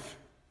life.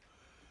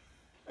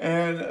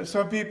 And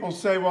some people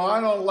say, well,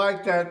 I don't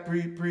like that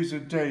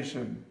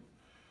presentation,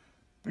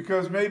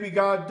 because maybe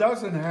God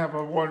doesn't have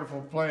a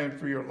wonderful plan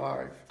for your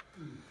life.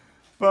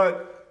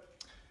 But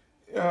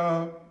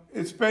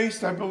it's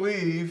based, I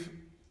believe,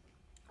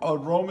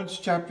 on Romans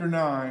chapter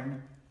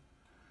 9,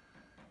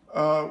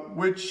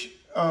 which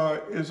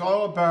is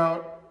all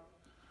about,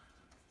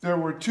 there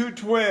were 2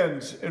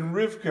 twins in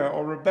Rivka,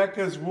 or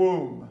Rebecca's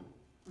womb.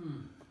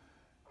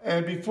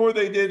 And before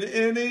they did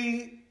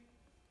any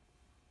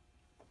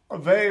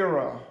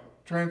Aveira,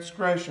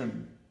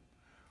 transgression,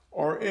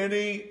 or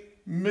any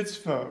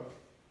mitzvah,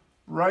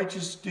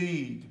 righteous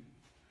deed,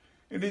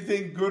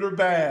 anything good or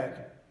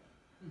bad,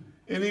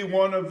 any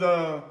one of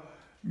the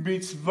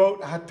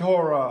mitzvot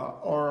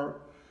haTorah, or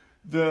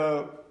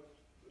the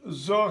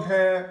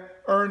zoheh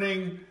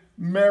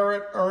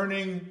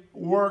merit-earning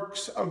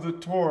works of the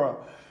Torah,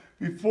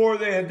 before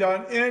they had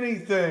done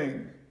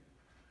anything,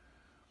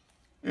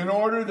 in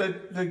order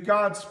that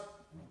God's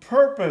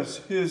purpose,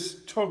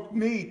 His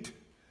toknit,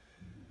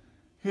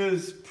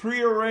 His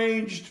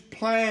prearranged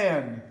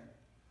plan,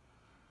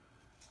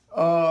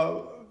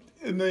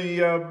 in the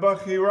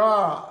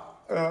Bachira,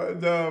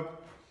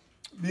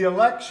 the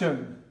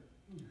election,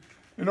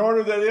 in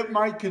order that it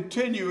might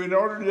continue, in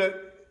order that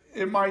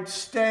it might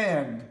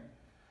stand.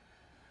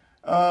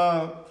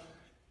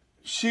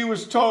 She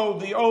was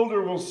told the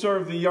older will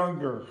serve the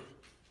younger.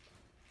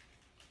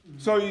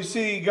 So you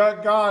see,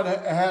 God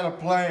had a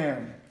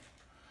plan.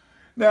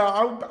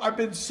 Now, I've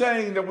been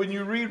saying that when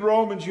you read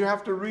Romans, you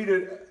have to read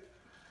it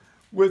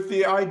with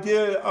the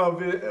idea of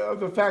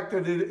the fact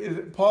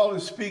that Paul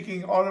is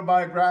speaking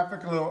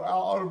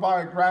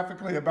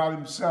autobiographically about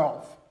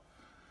himself.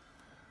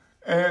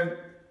 And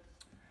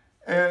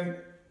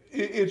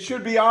it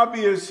should be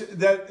obvious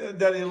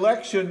that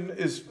election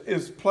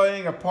is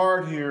playing a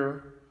part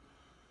here,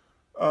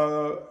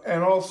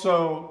 and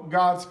also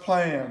God's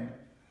plan.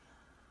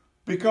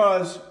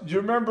 Because do you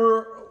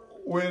remember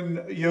when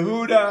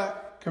Yehuda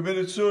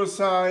committed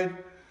suicide,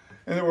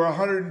 and there were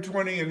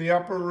 120 in the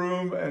upper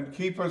room, and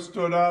Kepha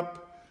stood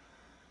up,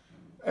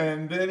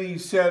 and then he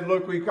said,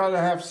 look, we've got to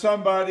have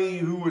somebody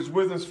who was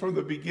with us from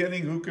the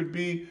beginning, who could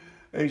be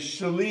a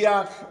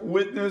shaliach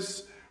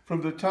witness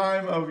from the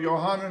time of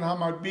Yohanan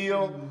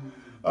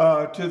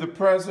HaMatbil to the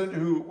present,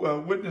 who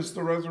witnessed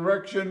the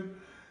resurrection,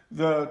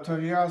 the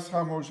Tahiyas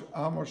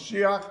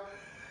HaMoshiach,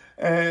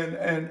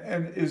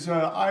 and is an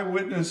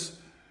eyewitness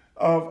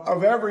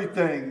of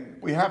everything.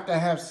 We have to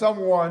have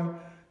someone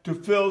to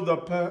fill the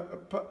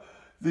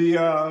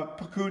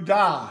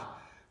pakudah,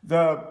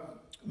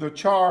 the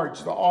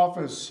charge, the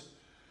office,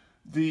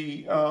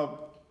 the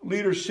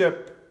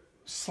leadership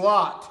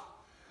slot,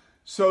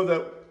 so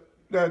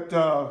that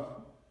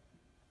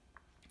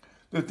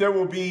there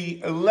will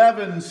be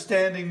 11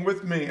 standing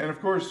with me. And of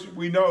course,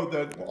 we know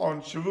that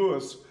on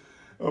Shavuos,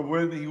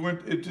 when he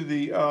went into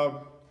the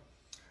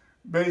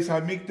Beis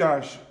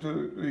Hamikdash,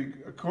 the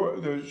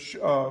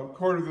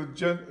court of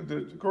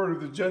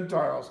the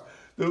Gentiles,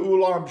 the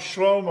Ulam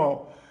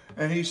Shlomo,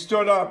 and he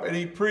stood up and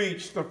he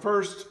preached the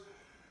first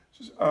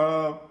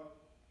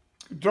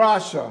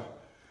drasha.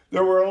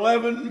 There were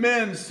 11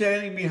 men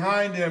standing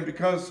behind him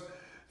because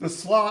the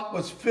slot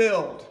was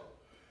filled,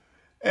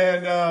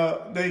 and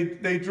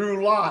they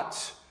drew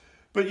lots.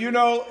 But you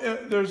know,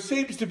 there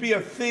seems to be a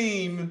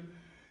theme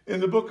in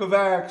the book of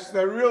Acts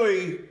that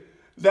really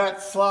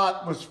that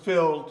slot was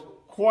filled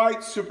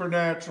quite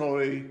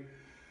supernaturally.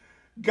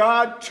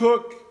 God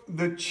took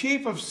the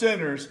chief of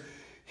sinners,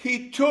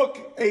 he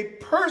took a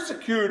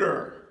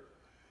persecutor,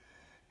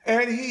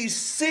 and he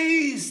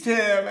seized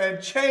him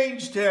and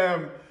changed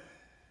him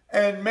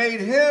and made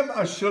him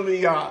a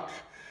shaliach.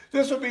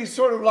 This would be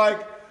sort of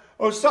like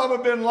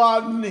Osama bin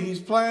Laden. He's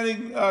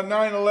planning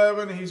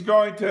 9/11. He's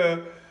going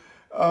to,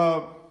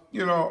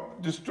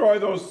 destroy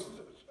those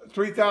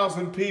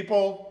 3,000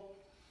 people.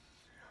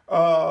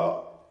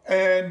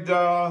 And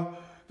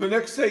the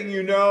next thing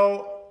you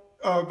know,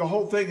 the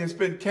whole thing has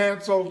been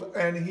canceled,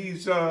 and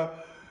he's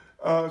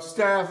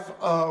staff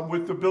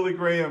with the Billy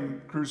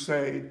Graham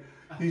crusade.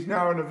 He's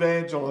now an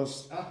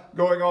evangelist,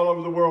 going all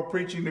over the world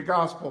preaching the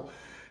gospel.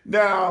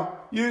 Now,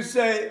 you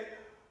say,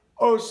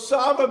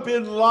 Osama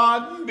bin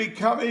Laden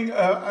becoming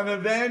an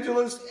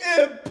evangelist?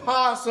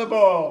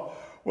 Impossible.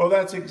 Well,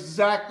 that's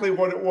exactly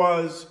what it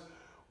was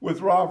with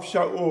Rav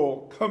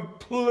Shaul.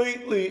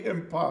 Completely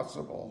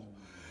impossible.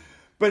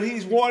 But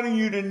he's wanting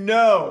you to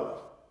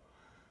know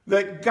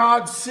that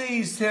God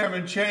seized him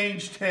and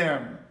changed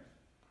him.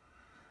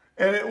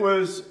 And it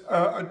was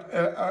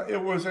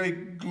a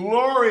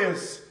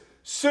glorious,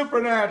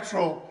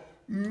 supernatural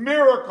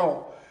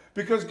miracle,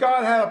 because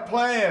God had a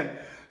plan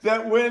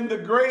that when the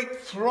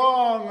great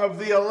throng of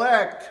the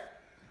elect,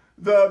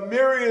 the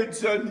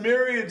myriads and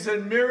myriads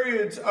and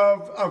myriads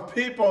of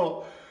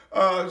people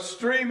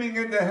streaming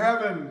into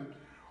heaven,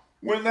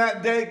 when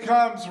that day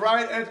comes,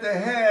 right at the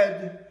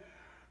head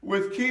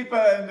with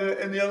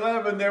Kippah and the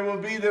 11, there will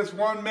be this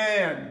one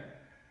man,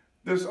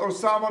 this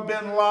Osama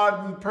bin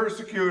Laden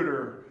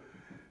persecutor.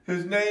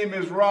 His name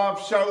is Rav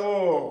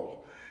Shaul.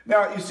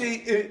 Now, you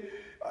see,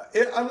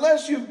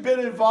 unless you've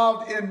been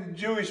involved in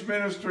Jewish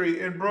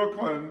ministry in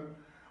Brooklyn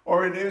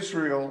or in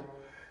Israel,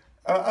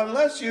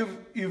 unless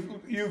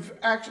you've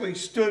actually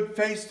stood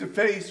face to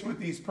face with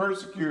these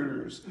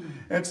persecutors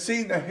and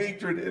seen the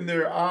hatred in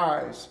their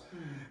eyes,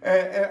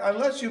 and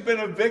unless you've been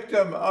a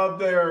victim of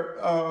their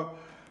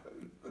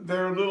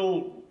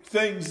little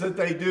things that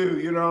they do,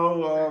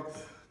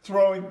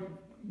 throwing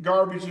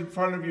garbage in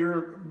front of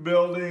your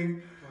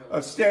building,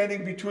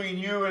 standing between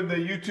you and the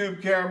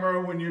YouTube camera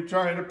when you're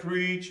trying to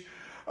preach,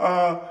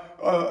 the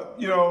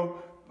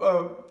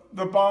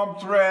bomb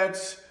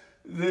threats,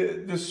 the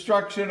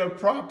destruction of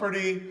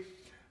property,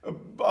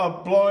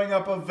 blowing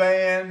up a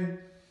van,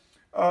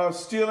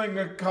 stealing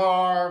a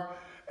car,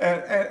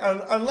 and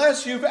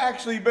unless you've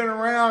actually been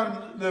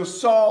around the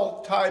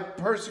Saul-type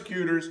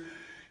persecutors,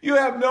 you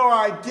have no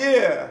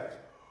idea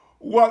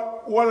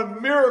what a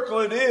miracle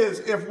it is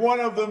if one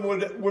of them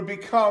would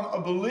become a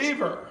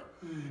believer.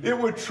 It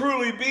would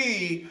truly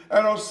be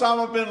an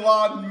Osama bin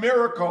Laden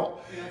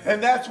miracle. Yes.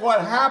 And that's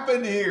what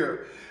happened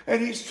here. And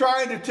he's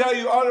trying to tell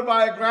you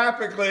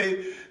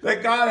autobiographically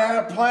that God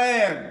had a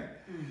plan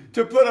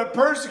to put a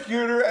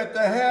persecutor at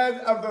the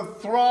head of the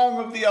throng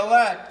of the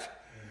elect.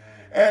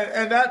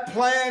 And that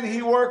plan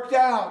he worked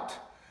out.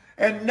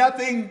 And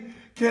nothing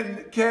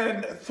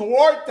can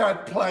thwart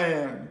that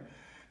plan.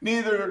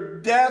 Neither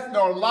death,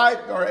 nor life,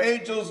 nor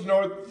angels,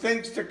 nor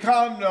things to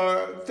come,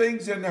 nor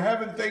things in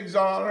heaven, things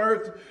on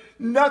earth.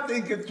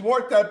 Nothing can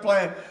thwart that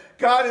plan.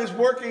 God is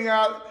working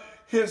out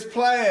his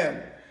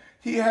plan.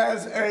 He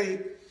has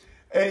a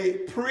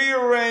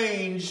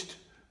prearranged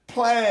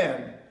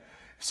plan.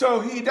 So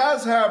he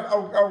does have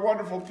a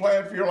wonderful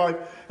plan for your life,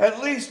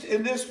 at least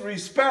in this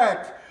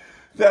respect,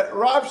 that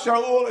Rav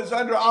Shaul is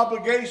under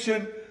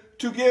obligation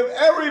to give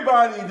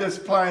everybody this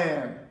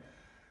plan.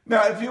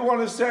 Now, if you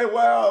want to say,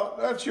 well,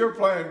 that's your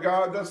plan,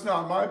 God, that's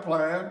not my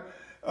plan,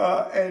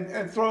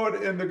 and throw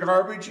it in the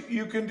garbage,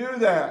 you can do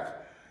that.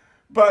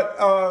 But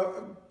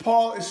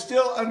Paul is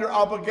still under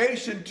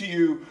obligation to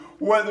you,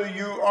 whether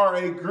you are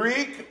a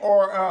Greek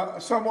or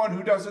someone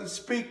who doesn't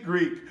speak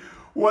Greek,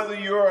 whether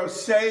you're a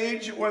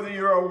sage, whether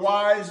you're a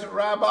wise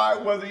rabbi,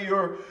 whether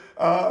you're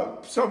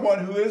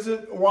someone who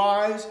isn't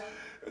wise,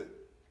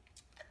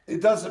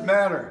 it doesn't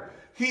matter.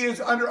 He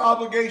is under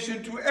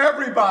obligation to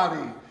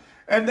everybody.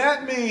 And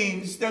that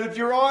means that if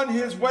you're on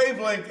his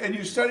wavelength and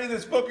you study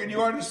this book and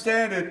you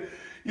understand it,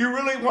 you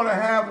really want to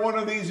have one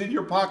of these in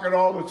your pocket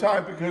all the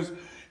time, because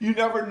you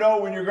never know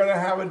when you're going to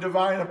have a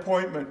divine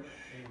appointment.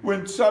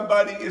 when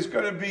somebody is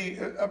going to be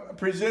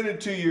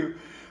presented to you.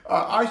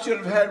 I should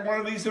have had one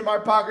of these in my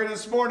pocket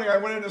this morning. I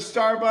went into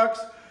Starbucks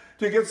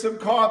to get some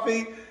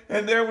coffee,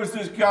 and there was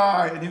this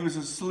guy, and he was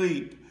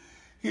asleep.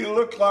 He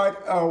looked like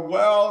a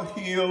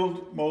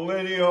well-heeled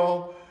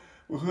millennial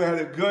who had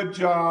a good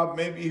job.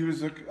 Maybe he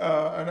was an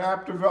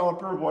app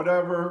developer,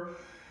 whatever.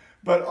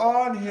 But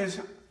on his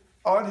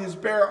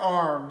bare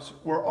arms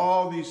were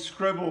all these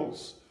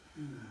scribbles,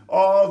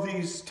 all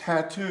these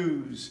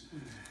tattoos.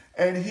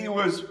 And he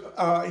was,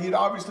 he'd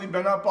obviously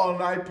been up all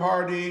night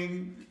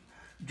partying,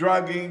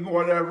 drugging,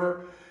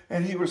 whatever.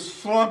 And he was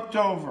slumped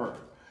over.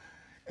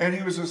 And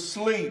he was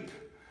asleep.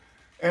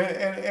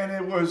 And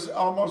it was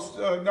almost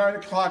 9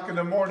 o'clock in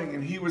the morning,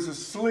 and he was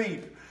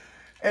asleep.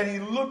 And he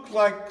looked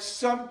like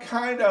some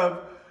kind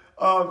of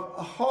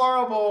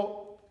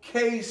horrible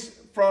case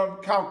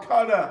from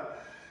Calcutta.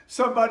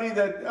 Somebody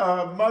that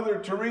Mother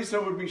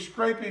Teresa would be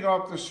scraping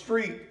off the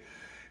street.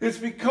 It's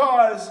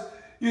because,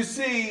 you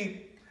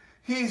see,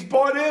 he's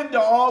bought into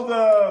all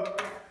the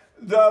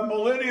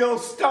millennial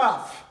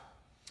stuff.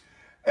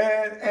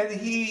 And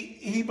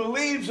he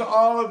believes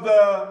all of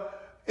the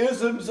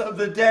isms of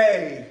the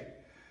day.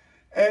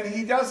 And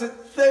he doesn't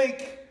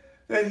think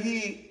that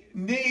he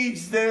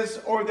needs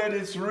this or that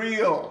it's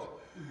real.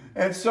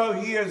 And so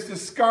he has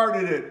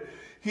discarded it.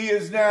 He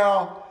is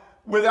now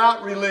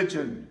without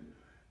religion,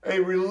 a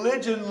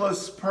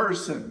religionless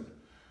person,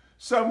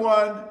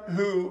 someone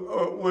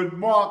who would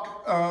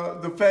mock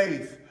the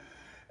faith.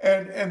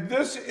 And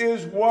this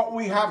is what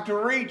we have to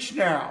reach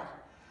now.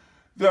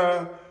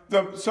 The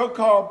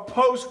so-called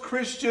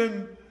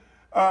post-Christian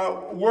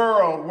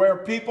world, where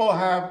people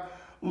have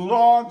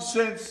long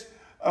since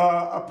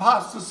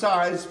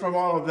apostatized from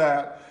all of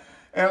that.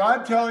 And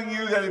I'm telling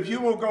you that if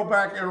you will go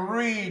back and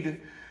read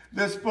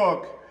this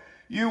book,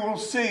 you will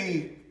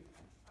see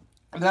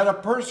that a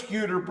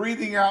persecutor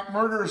breathing out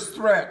murderous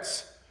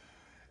threats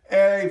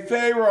and a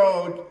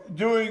Pharaoh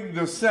doing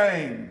the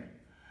same,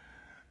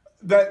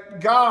 that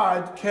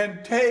God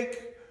can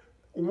take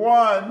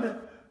one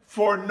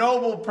for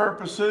noble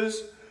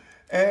purposes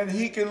and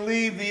he can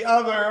leave the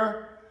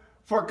other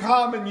for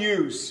common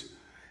use.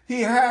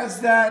 He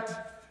has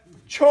that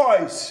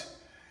choice.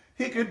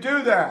 He could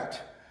do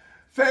that.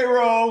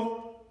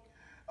 Pharaoh,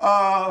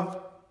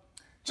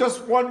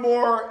 just one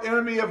more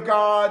enemy of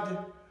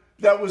God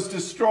that was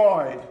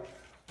destroyed.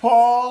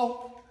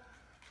 Paul,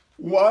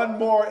 one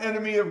more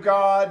enemy of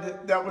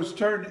God that was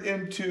turned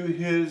into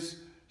his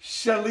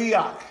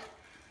shaliach,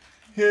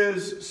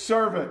 his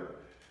servant,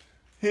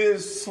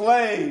 his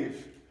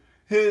slave,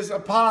 his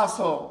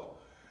apostle,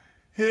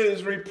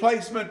 his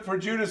replacement for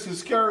Judas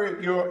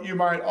Iscariot, you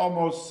might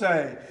almost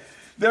say.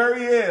 There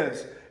he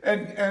is.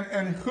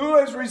 And who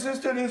has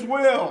resisted his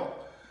will?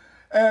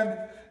 And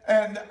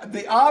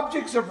the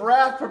objects of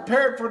wrath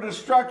prepared for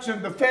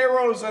destruction, the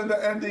Pharaohs and the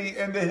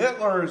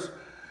Hitlers,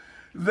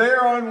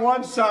 they're on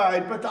one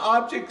side, but the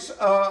objects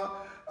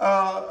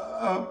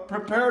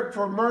prepared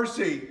for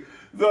mercy,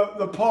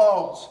 the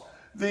Pauls,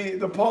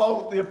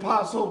 the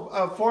apostle,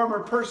 former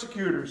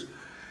persecutors.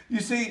 You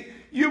see,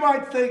 you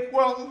might think,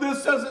 well,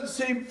 this doesn't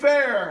seem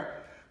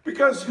fair,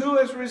 because who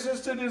has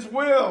resisted his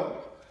will?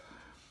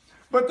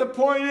 But the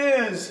point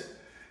is,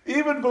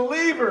 even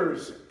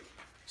believers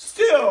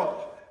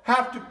still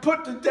have to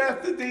put to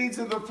death the deeds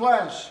of the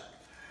flesh.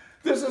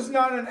 This is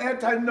not an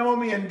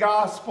antinomian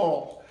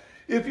gospel.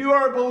 If you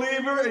are a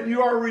believer and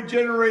you are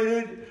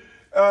regenerated,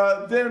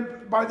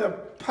 then by the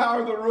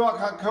power of the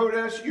Ruach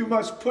HaKodesh, you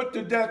must put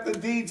to death the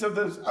deeds of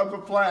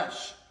the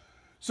flesh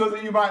so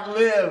that you might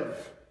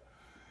live.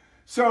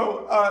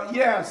 So,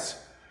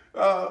 yes,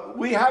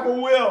 we have a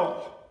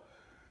will.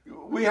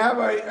 We have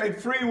a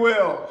free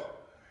will.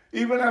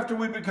 Even after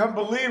we become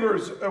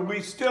believers, we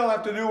still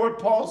have to do what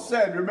Paul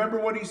said. Remember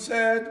what he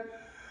said?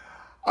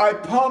 I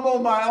pummel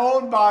my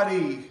own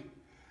body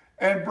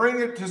and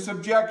bring it to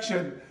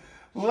subjection,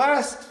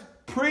 lest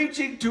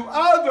preaching to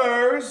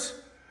others,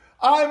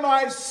 I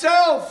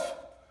myself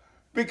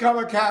become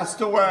a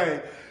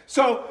castaway.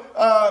 So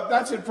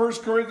that's in 1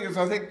 Corinthians,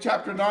 I think,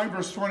 chapter 9,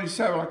 verse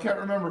 27. I can't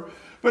remember.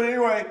 But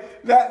anyway,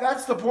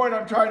 that's the point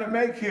I'm trying to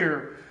make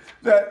here.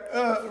 That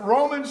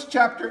Romans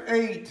chapter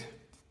 8,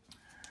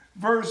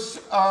 verse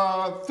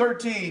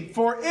 13.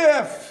 For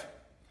if,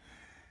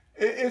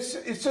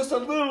 it's just a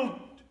little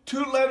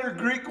two-letter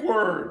Greek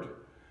word,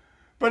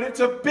 but it's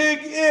a big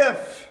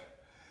if.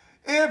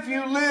 If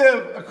you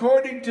live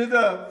according to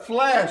the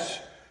flesh,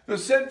 the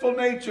sinful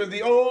nature,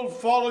 the old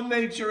fallen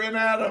nature in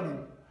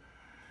Adam,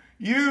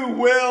 you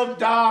will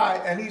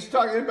die. And he's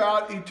talking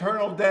about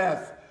eternal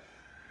death.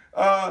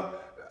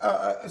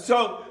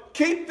 So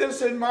keep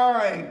this in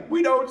mind.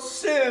 We don't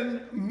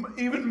sin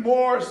even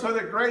more so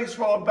that grace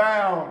will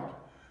abound.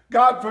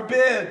 God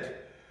forbid.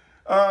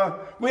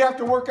 We have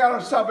to work out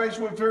our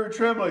salvation with fear and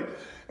trembling.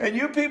 And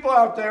you people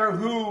out there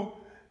who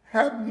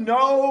have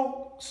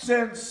no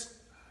sense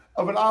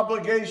of an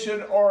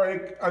obligation or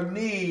a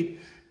need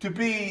to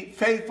be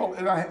faithful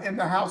in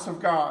the house of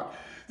God.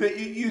 That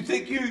you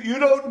think you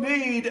don't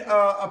need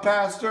a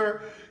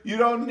pastor, You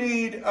don't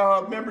need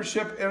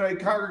membership in a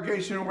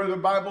congregation where the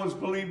Bible is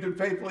believed and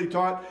faithfully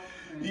taught.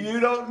 You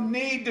don't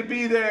need to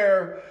be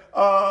there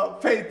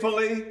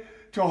faithfully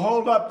to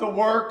hold up the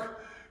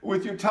work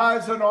with your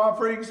tithes and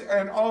offerings,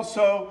 and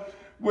also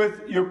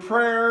with your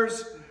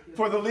prayers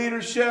for the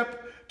leadership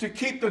to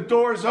keep the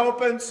doors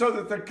open so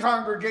that the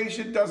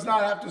congregation does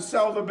not have to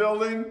sell the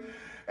building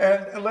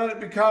and let it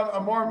become a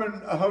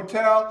Mormon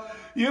hotel.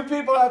 You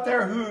people out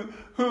there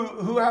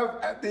who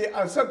have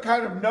some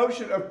kind of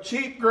notion of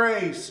cheap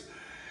grace,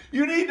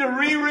 you need to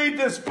reread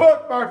this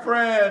book, my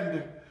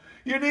friend.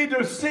 You need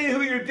to see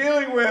who you're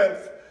dealing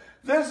with.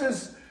 This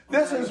is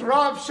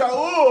Rav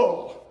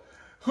Shaul,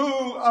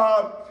 who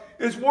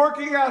is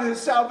working out his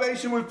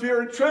salvation with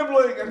fear and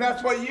trembling, and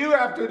that's what you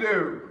have to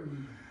do.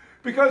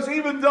 Because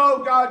even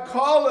though God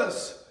called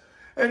us,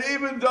 and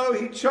even though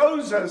he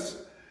chose us,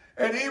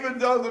 and even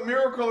though the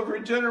miracle of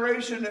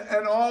regeneration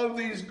and all of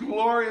these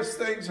glorious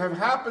things have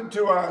happened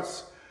to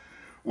us,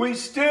 we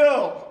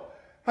still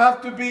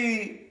have to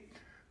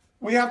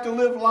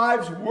live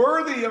lives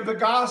worthy of the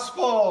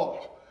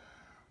gospel.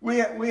 We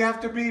have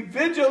to be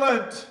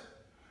vigilant,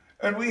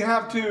 and we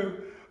have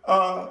to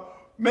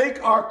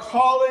make our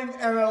calling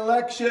and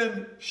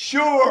election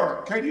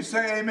sure. Can you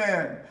say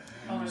amen?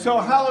 Amen. So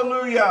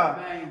hallelujah.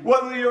 Amen.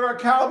 Whether you're a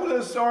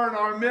Calvinist or an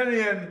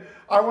Arminian,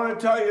 I want to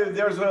tell you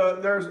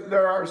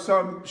there are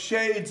some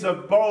shades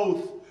of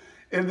both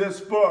in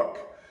this book.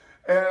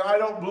 And I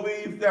don't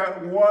believe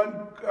that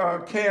one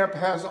camp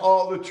has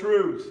all the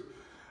truth.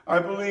 I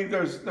believe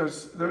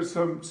there's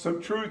some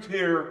truth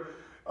here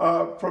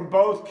from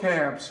both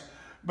camps.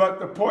 But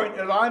the point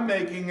that I'm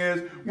making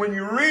is, when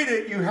you read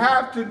it, you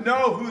have to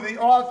know who the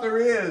author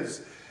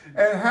is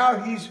and how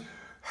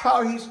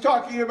he's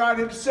talking about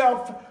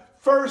himself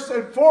first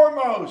and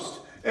foremost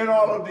in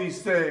all of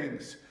these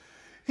things.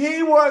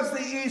 He was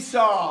the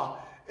Esau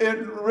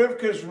in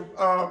Rivka's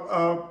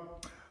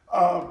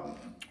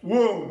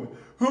womb,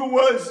 who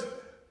was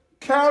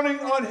counting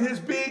on his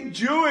being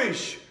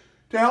Jewish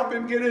to help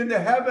him get into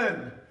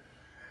heaven.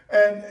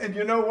 And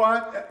you know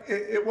what?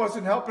 It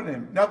wasn't helping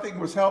him. Nothing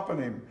was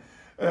helping him.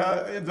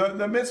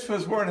 The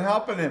mitzvahs weren't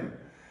helping him.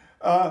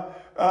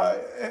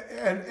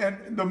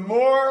 And the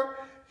more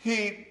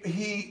he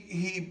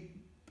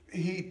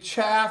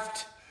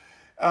chaffed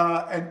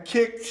and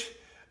kicked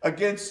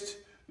against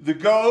the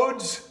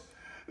goads,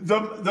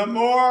 the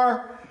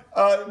more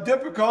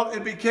difficult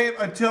it became,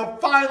 until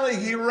finally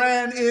he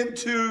ran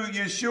into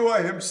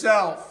Yeshua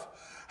himself.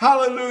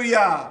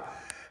 Hallelujah.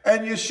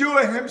 And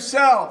Yeshua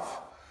himself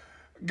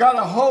got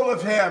a hold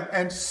of him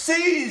and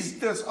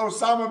seized this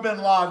Osama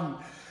bin Laden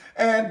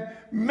and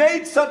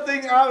made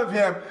something out of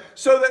him,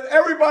 so that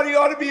everybody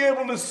ought to be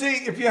able to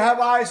see, if you have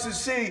eyes to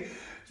see,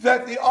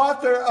 that the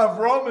author of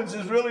Romans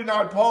is really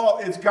not Paul,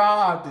 it's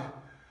God.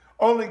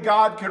 Only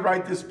God could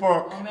write this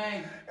book.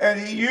 Amen. And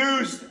he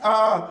used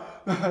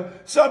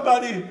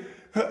somebody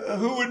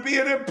who would be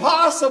an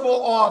impossible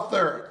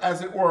author,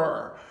 as it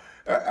were.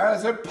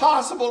 As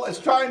impossible as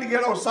trying to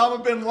get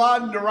Osama bin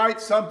Laden to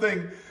write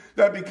something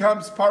that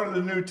becomes part of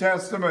the New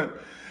Testament.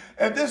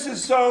 And this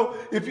is so,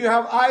 if you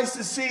have eyes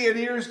to see and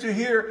ears to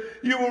hear,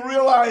 you will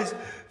realize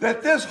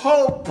that this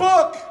whole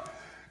book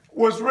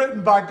was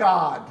written by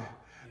God.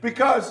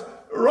 Because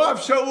Rav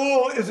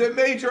Shaul is a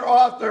major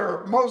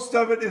author. Most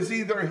of it is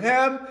either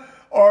him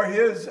or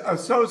his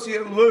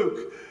associate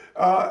Luke.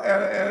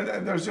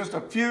 And there's just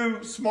a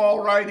few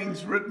small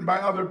writings written by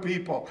other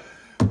people.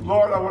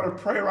 Lord, I want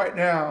to pray right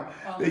now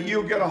that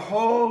you'll get a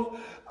hold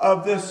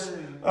of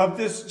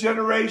this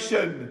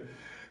generation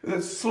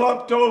that's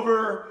slumped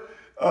over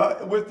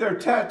with their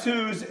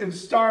tattoos in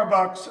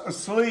Starbucks,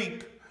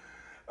 asleep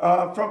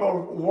from a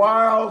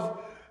wild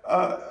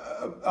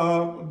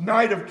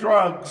night of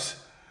drugs,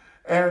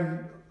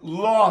 and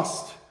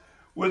lost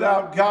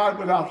without God,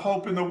 without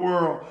hope in the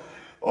world.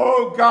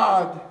 Oh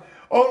God,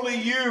 only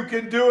you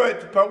can do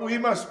it, but we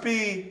must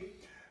be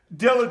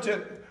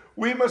diligent.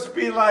 We must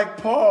be like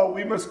Paul.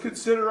 We must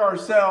consider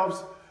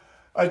ourselves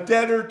a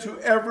debtor to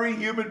every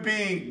human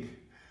being,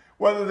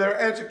 whether they're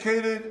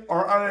educated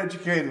or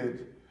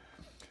uneducated.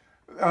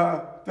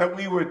 That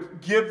we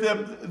would give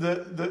them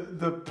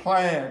the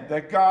plan,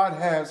 that God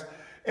has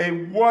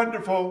a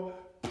wonderful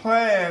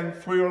plan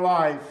for your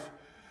life.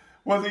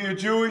 Whether you're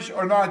Jewish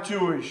or not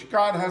Jewish,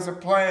 God has a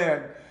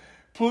plan.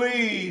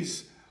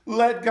 Please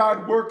let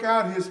God work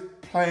out his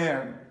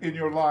plan in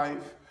your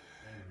life.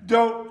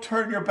 Don't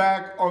turn your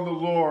back on the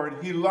Lord.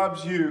 He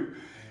loves you.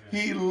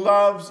 He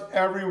loves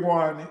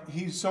everyone.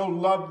 He so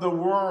loved the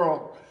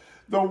world.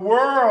 The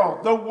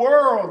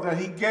world that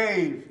he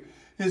gave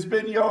his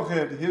Ben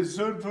Yochid, his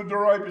Zun Fu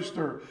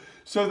D'Orbishter,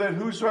 so that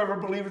whosoever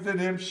believeth in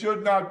him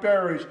should not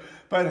perish,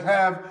 but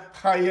have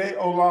Chaye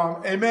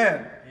Olam.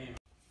 Amen.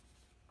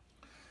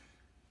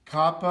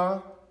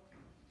 Kappa,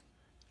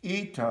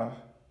 Eta,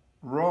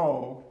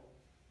 Rho,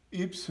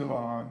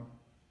 Epsilon,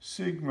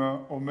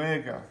 Sigma,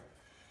 Omega.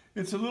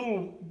 It's a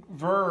little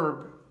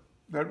verb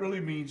that really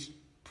means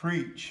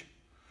preach,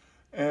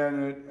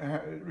 and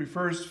it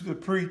refers to the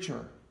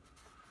preacher.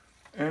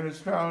 And it's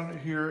found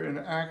here in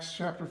Acts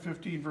chapter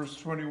 15, verse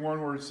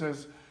 21, where it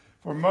says,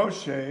 for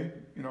Moshe,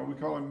 we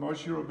call him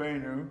Moshe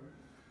Rabbeinu,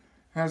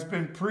 has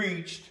been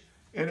preached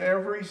in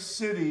every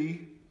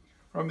city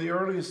from the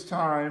earliest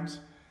times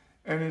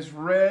and is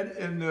read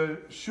in the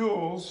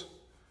shuls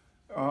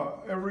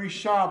every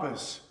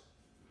Shabbos.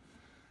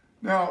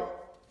 Now,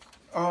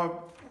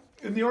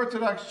 in the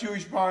Orthodox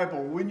Jewish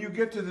Bible, when you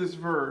get to this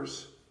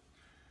verse,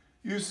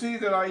 you see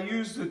that I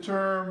use the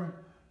term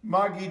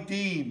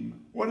Magidim.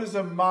 What is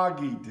a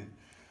Magid?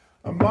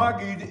 A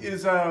Magid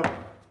is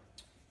a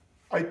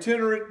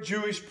itinerant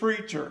Jewish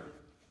preacher.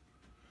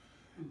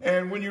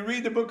 And when you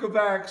read the book of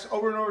Acts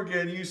over and over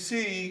again, you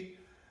see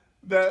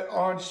that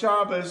on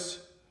Shabbos,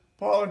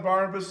 Paul and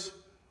Barnabas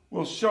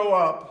will show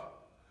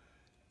up,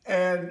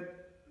 and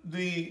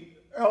the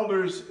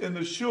elders in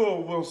the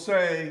shul will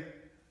say,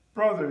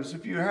 brothers,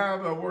 if you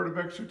have a word of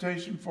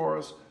exhortation for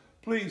us,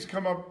 please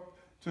come up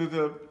to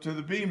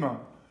the bema.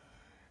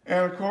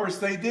 And of course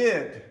they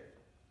did.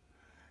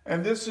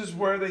 And this is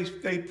where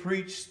they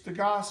preached the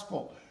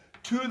gospel.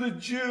 To the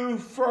Jew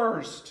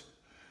first.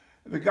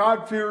 The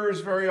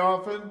God-fearers very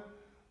often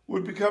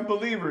would become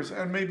believers,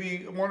 and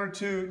maybe one or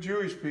two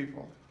Jewish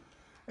people.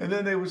 And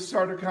then they would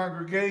start a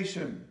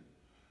congregation.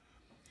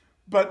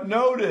 But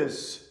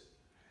notice,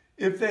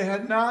 if they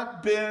had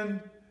not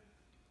been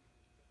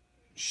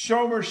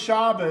Shomer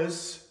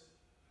Shabbos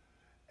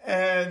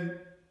and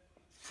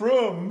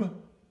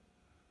Frum,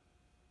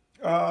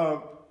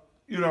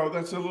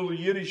 that's a little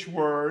Yiddish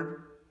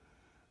word,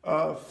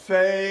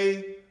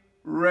 Fei,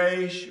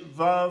 Resh,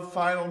 Vav,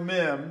 final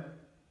Mem,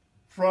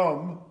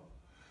 from,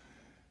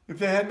 if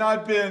they had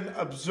not been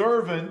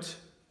observant,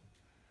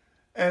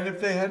 and if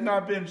they had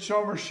not been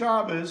Shomer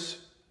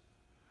Shabbos,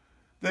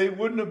 they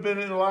wouldn't have been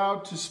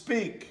allowed to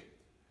speak.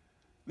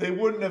 They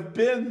wouldn't have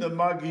been the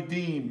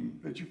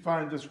Magidim, that you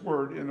find this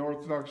word in the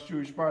Orthodox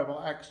Jewish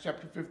Bible, Acts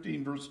chapter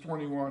 15, verse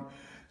 21.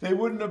 They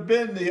wouldn't have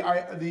been the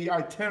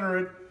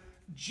itinerant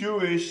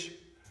Jewish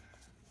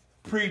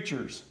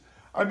preachers.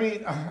 I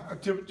mean,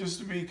 just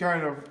to be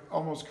kind of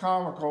almost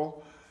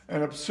comical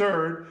and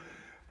absurd,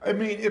 I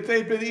mean, if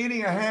they'd been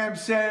eating a ham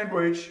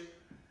sandwich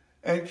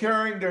and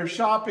carrying their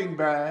shopping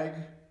bag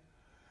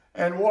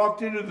and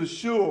walked into the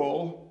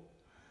shul,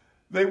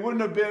 they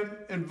wouldn't have been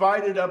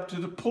invited up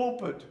to the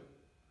pulpit.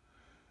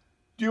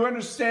 Do you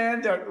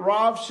understand that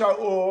Rav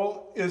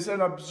Shaul is an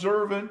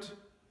observant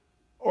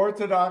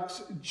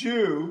Orthodox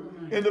Jew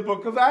in the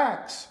book of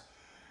Acts?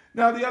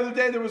 Now, the other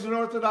day there was an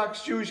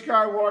Orthodox Jewish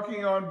guy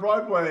walking on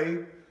Broadway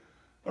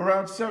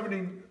around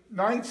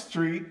 79th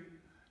Street,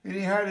 and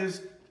he had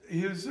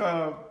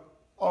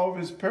all of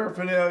his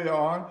paraphernalia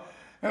on.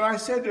 And I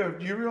said to him,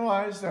 do you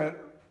realize that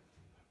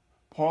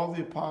Paul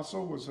the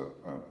Apostle was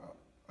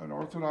an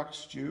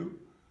Orthodox Jew?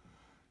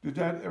 Did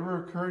that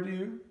ever occur to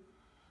you?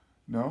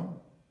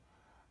 No.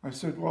 I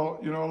said, well,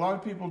 a lot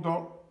of people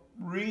don't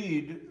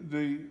read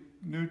the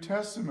New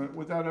Testament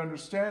without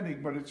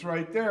understanding, but it's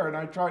right there. And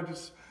I tried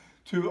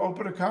to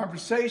open a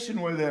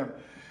conversation with him.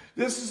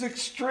 This is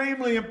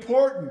extremely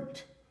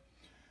important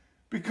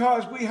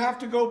because we have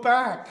to go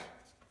back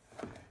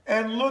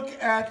and look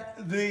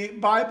at the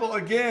Bible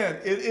again.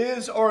 It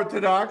is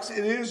Orthodox,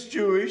 it is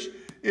Jewish,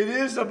 it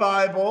is the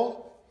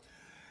Bible.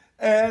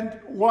 And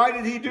why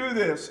did he do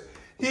this?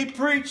 He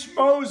preached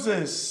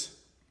Moses.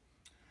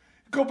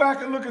 Go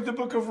back and look at the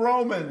book of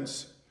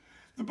Romans.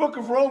 The book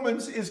of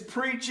Romans is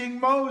preaching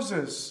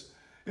Moses.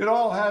 It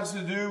all has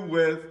to do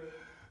with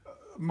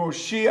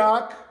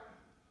Moshiach.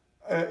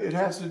 It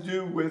has to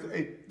do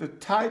with the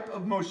type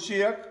of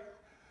Moshiach,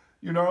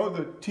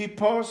 the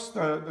typos,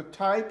 the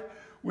type,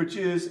 which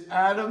is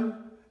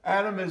Adam.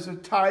 Adam is a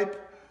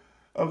type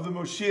of the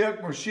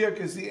Moshiach. Moshiach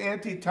is the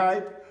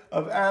antitype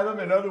of Adam.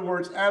 In other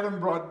words, Adam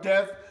brought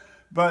death,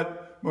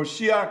 but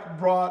Moshiach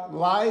brought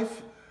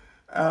life.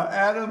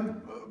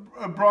 Adam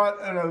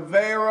brought an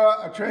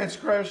avera, a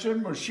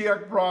transgression.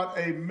 Moshiach brought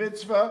a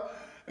mitzvah,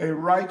 a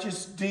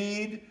righteous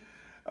deed.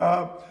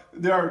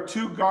 There are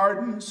two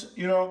gardens.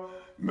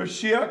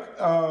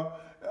 Moshiach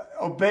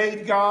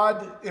obeyed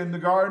God in the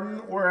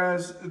garden,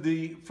 whereas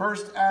the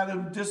first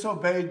Adam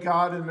disobeyed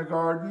God in the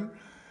garden.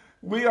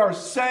 We are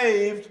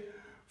saved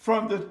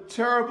from the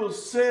terrible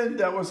sin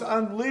that was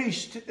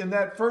unleashed in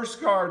that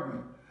first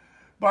garden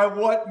by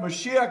what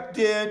Moshiach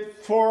did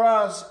for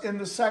us in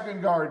the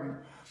second garden.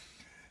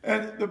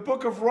 And the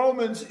book of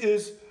Romans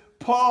is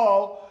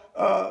Paul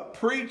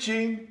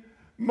preaching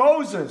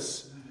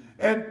Moses.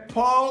 And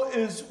Paul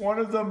is one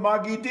of the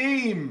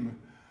Magidim,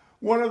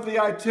 one of the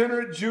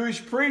itinerant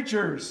Jewish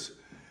preachers.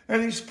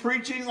 And he's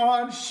preaching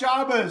on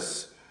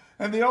Shabbos.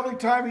 And the only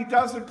time he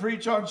doesn't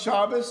preach on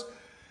Shabbos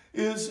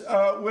is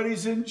when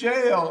he's in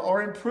jail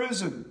or in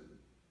prison.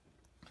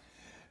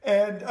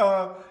 And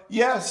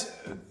yes,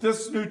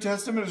 this New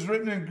Testament is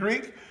written in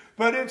Greek,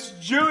 but it's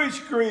Jewish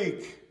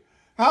Greek.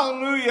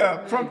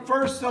 Hallelujah, from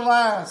first to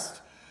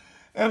last.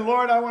 And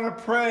Lord, I want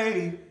to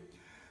pray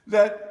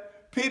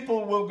that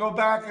people will go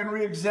back and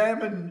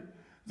re-examine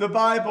the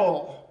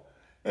Bible.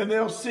 And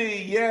they'll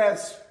see,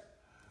 yes,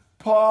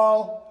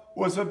 Paul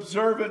was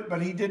observant,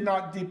 but he did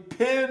not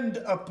depend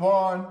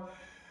upon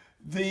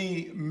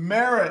the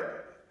merit,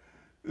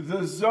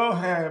 the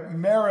zohar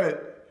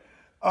merit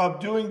of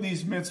doing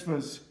these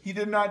mitzvahs. He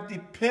did not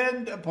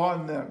depend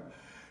upon them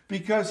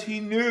because he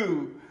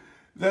knew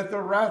that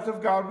the wrath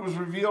of God was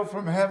revealed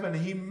from heaven.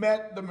 He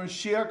met the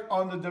Moshiach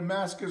on the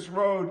Damascus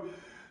road,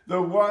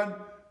 the one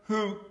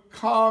who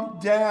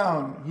calmed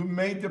down, who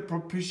made the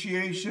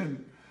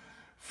propitiation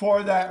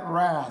for that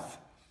wrath,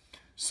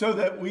 so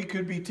that we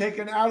could be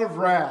taken out of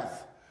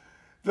wrath.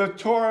 The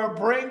Torah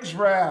brings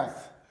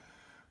wrath,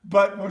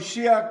 but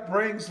Moshiach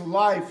brings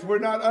life. We're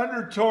not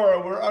under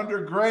Torah, we're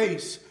under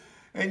grace.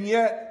 And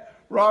yet,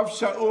 Rav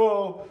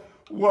Shaul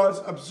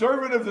was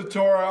observant of the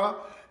Torah,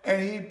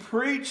 and he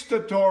preached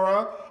the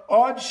Torah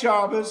on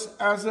Shabbos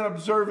as an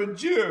observant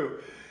Jew.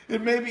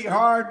 It may be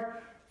hard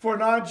for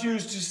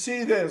non-Jews to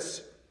see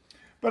this,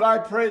 but I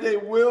pray they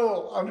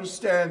will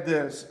understand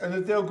this, and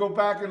that they'll go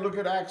back and look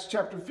at Acts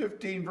chapter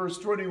 15, verse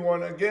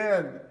 21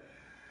 again,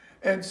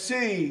 and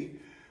see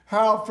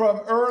how from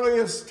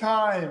earliest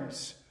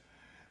times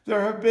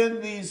there have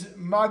been these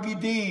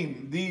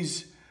Magidim,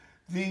 these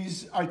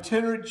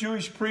itinerant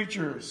Jewish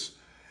preachers,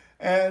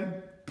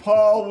 and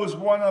Paul was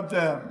one of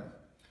them.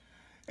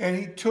 And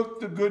he took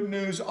the good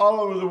news all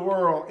over the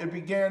world. It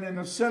began in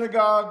a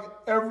synagogue,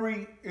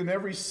 in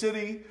every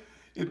city.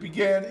 It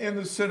began in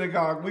the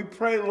synagogue. We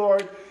pray,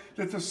 Lord,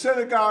 that the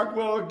synagogue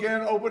will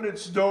again open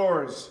its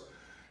doors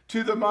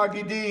to the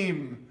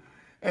Magidim,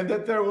 and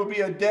that there will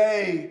be a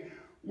day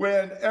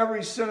when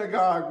every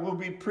synagogue will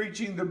be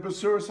preaching the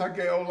Basuras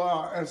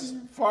HaGeolah. As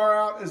far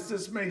out as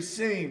this may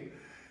seem,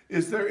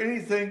 is there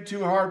anything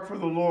too hard for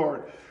the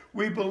Lord?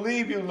 We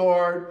believe you,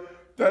 Lord,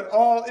 that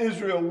all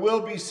Israel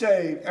will be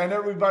saved. And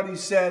everybody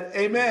said,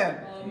 amen.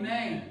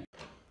 Amen.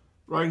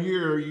 Right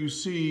here you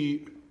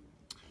see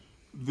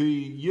the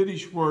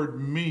Yiddish word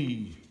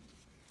me.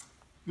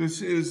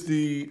 This is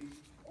the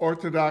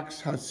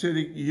Orthodox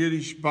Hasidic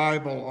Yiddish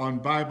Bible on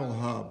Bible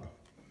Hub.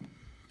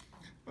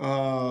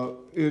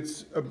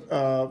 It's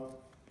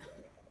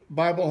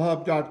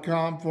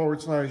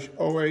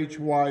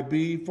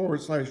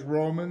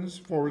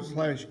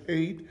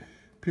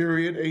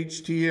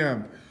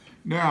BibleHub.com/OHYB/Romans/8.HTM.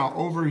 Now,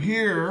 over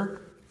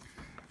here,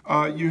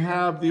 you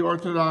have the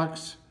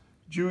Orthodox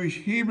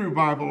Jewish Hebrew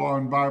Bible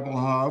on Bible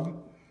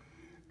Hub.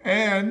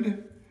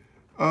 And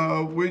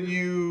when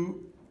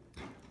you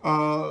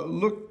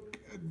look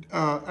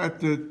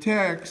at the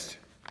text,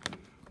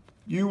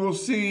 you will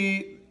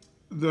see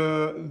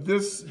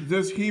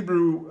this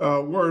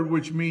Hebrew word,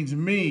 which means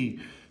me.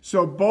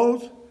 So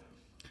both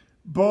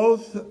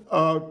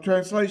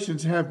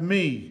translations have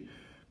me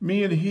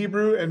in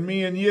Hebrew and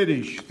me in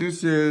Yiddish.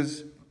 This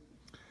is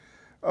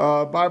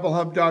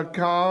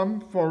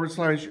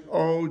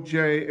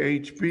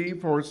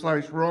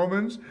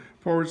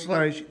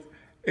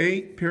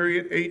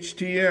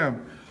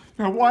BibleHub.com/OJHB/Romans/8.HTM.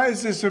 Now, why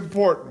is this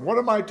important? What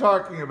am I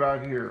talking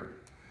about here?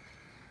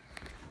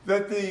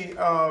 That the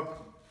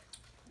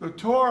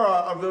Torah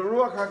of the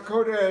Ruach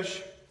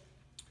HaKodesh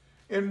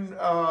in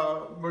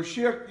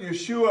Moshiach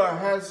Yeshua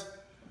has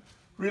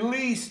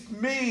released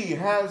me,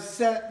 has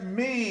set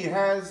me,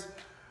 has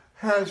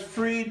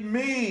freed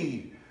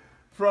me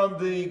from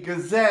the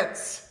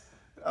gazettes,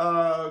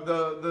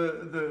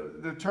 the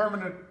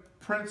determinate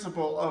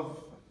principle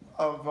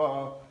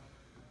of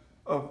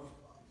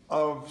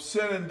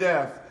sin and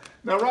death.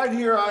 Now, right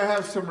here, I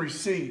have some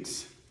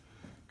receipts,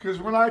 because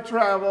when I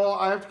travel,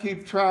 I have to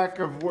keep track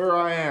of where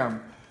I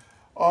am.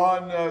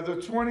 On the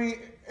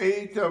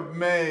 28th of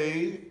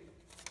May,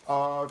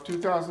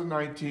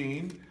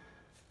 2019,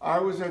 I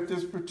was at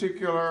this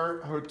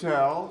particular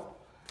hotel.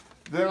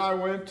 Then I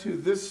went to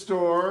this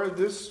store, and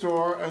this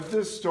store.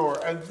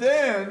 And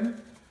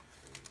then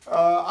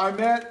I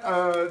met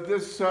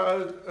this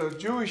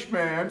Jewish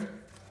man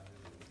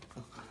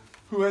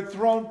who had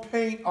thrown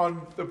paint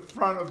on the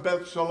front of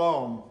Beth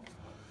Shalom.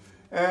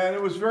 And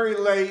it was very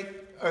late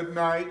at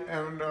night,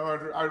 and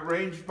I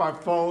arranged by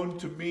phone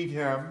to meet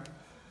him.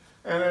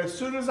 And as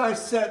soon as I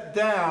sat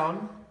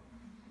down,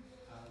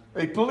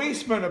 a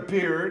policeman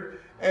appeared,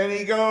 and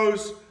he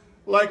goes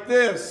like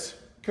this,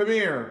 come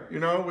here, you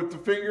know, with the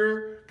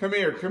finger, come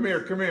here, come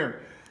here, come here.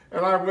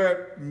 And I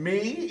went,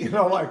 me? You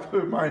know, like,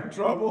 am I in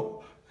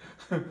trouble?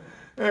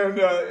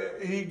 And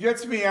he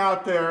gets me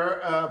out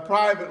there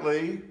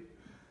privately.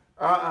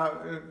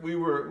 We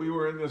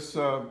were in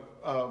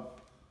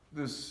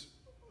this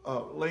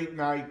late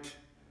night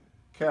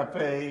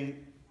cafe,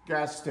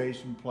 gas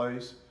station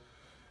place.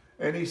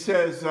 And he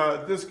says,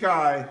 this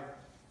guy,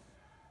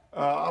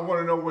 I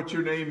want to know what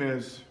your name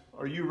is.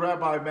 Are you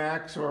Rabbi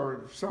Max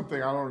or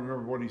something? I don't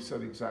remember what he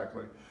said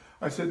exactly.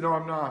 I said, no,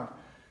 I'm not.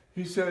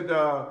 He said,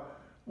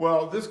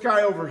 well, this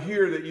guy over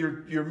here that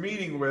you're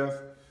meeting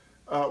with,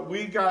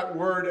 we got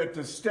word at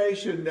the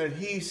station that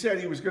he said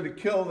he was going to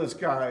kill this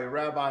guy,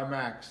 Rabbi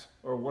Max,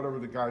 or whatever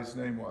the guy's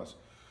name was.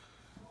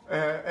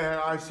 And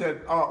I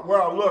said, oh,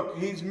 well, look,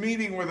 he's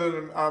meeting with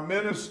a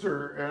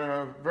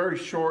minister very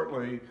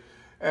shortly.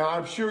 And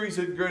I'm sure he's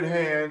in good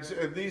hands.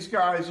 And these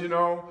guys, you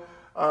know,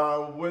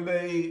 when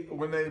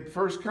they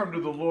first come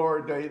to the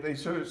Lord, they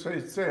sort of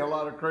say a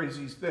lot of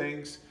crazy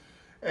things,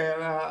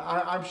 and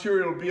I'm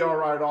sure it'll be all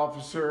right,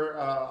 officer.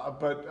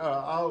 But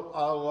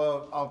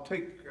I'll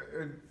take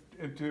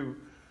into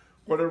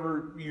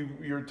whatever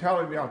you're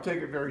telling me. I'll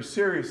take it very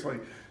seriously.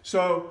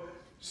 So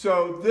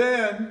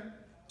then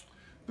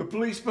the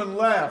policeman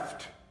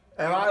left,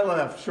 and I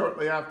left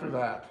shortly after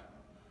that.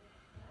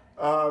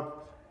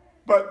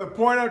 But the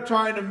point I'm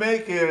trying to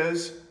make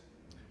is,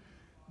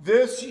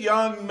 this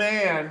young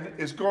man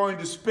is going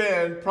to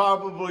spend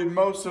probably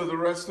most of the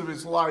rest of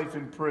his life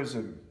in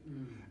prison.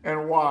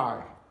 And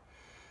why?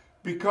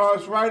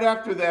 Because right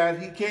after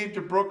that, he came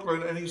to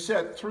Brooklyn and he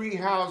set 3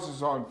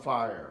 houses on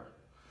fire.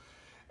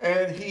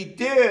 And he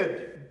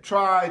did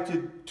try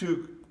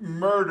to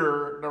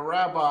murder the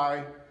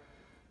rabbi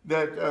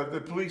that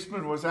the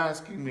policeman was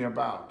asking me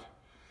about.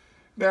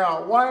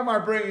 Now, why am I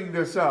bringing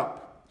this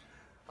up?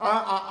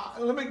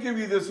 Let me give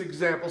you this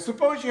example.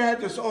 Suppose you had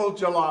this old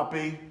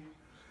jalopy,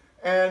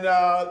 and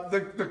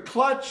the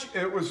clutch,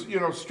 it was, you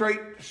know,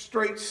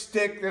 straight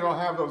stick. They don't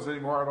have those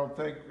anymore, I don't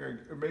think.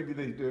 Or maybe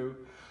they do.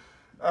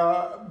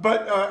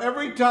 But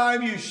every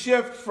time you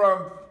shift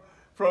from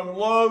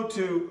low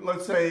to,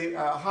 let's say,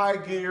 high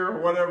gear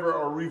or whatever,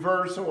 or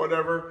reverse or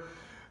whatever,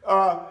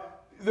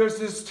 there's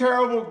this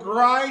terrible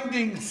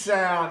grinding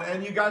sound,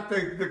 and you got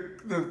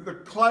the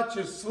clutch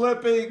is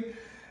slipping,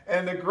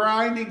 and the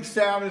grinding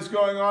sound is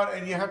going on,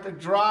 and you have to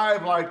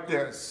drive like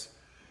this.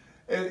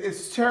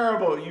 It's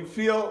terrible. You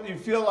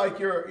feel like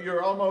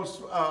you're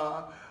almost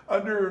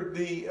under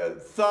the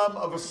thumb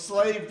of a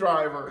slave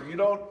driver. You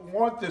don't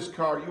want this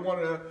car. You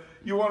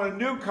want a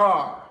new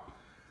car.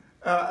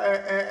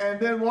 And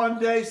then one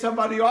day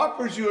somebody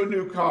offers you a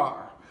new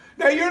car.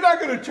 Now you're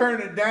not going to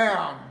turn it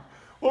down.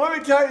 Well, let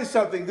me tell you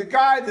something.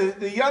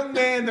 The young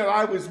man that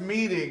I was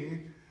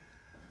meeting,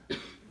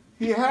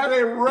 he had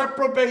a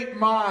reprobate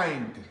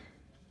mind.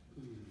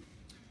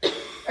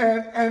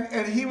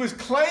 And he was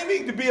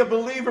claiming to be a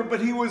believer,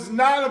 but he was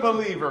not a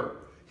believer.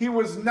 He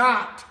was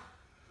not.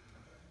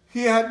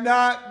 He had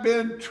not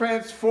been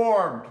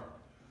transformed.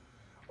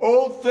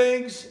 Old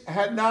things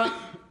had not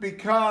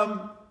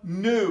become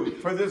new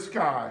for this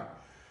guy.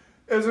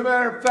 As a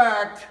matter of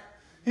fact,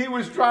 he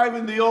was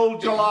driving the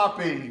old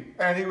jalopy,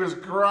 and he was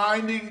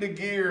grinding the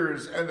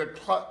gears, and the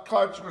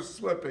clutch was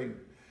slipping.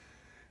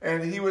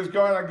 And he was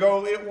going to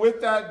go with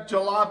that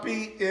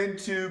jalopy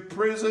into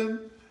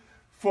prison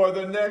for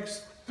the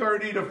next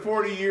 30 to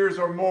 40 years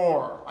or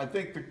more. I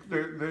think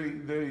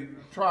the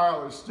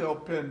trial is still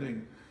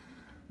pending.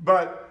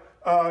 But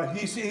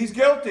he's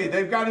guilty.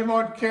 They've got him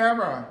on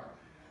camera.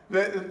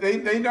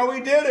 They know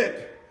he did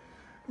it.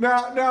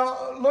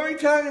 Now, let me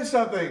tell you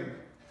something.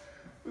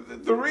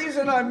 The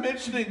reason I'm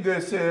mentioning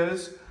this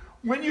is,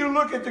 when you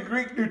look at the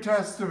Greek New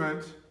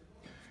Testament,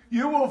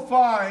 you will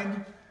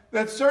find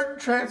that certain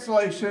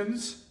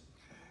translations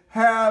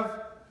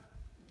have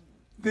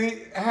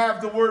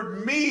the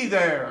word me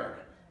there,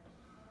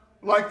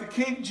 like the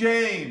King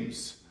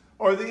James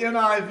or the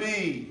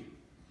NIV.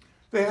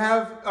 They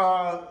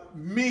have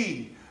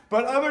me.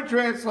 But other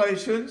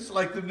translations,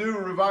 like the New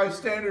Revised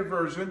Standard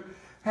Version,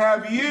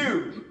 have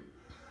you.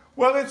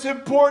 Well, it's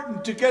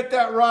important to get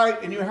that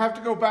right, and you have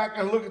to go back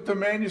and look at the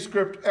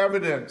manuscript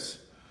evidence.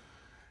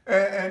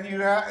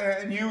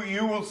 And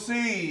you will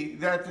see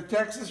that the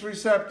Textus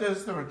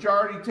Receptus, the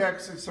majority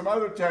text, and some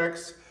other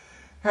texts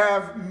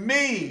have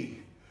me.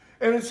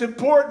 And it's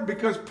important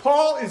because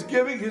Paul is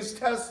giving his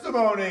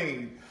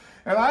testimony.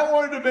 And I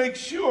wanted to make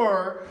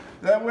sure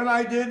that when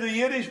I did the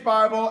Yiddish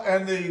Bible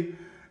and the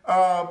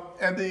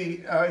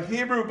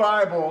Hebrew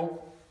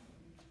Bible,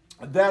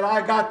 that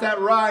I got that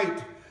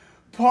right.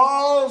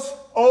 Paul's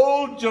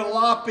old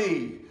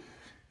jalopy,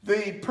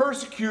 the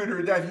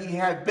persecutor that he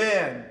had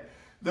been,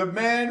 the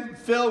man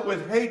filled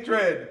with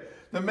hatred,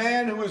 the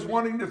man who was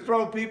wanting to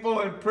throw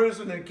people in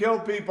prison and kill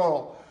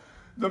people,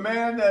 the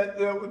man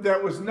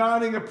that was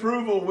nodding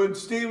approval when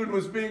Stephen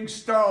was being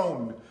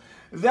stoned,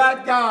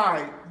 that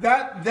guy,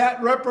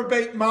 that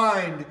reprobate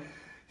mind,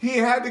 he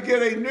had to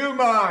get a new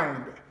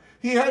mind.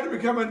 He had to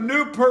become a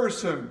new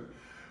person.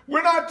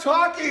 We're not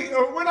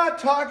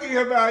talking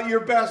about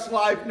your best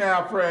life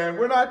now, friend.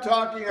 We're not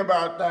talking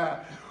about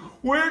that.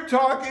 We're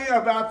talking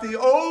about the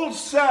old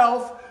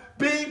self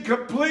being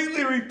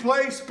completely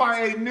replaced by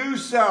a new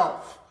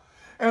self.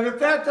 And if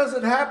that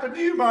doesn't happen to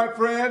you, my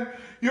friend,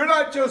 you're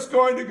not just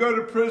going to go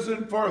to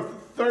prison for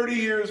 30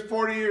 years,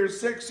 40 years,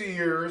 60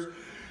 years.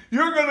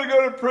 You're going to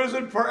go to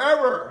prison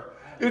forever.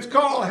 It's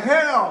called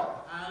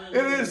hell.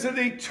 It is an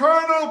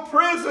eternal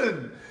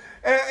prison.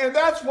 And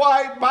that's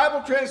why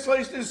Bible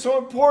translation is so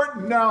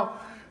important.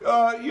 Now,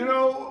 you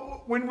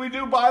know, when we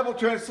do Bible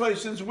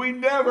translations, we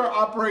never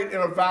operate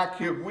in a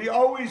vacuum. We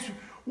always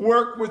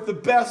work with the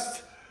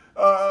best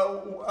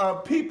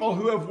people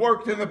who have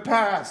worked in the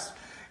past.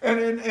 And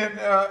in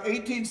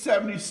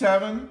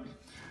 1877,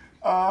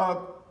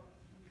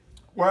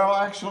 well,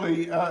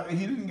 actually,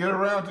 he didn't get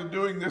around to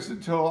doing this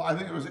until, I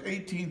think it was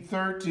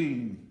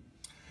 1813.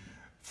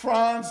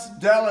 Franz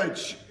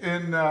Delitzsch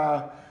in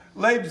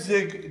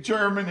Leipzig,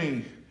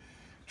 Germany,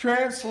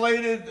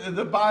 translated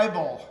the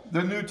Bible,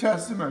 the New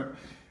Testament,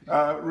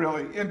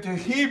 really, into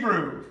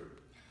Hebrew.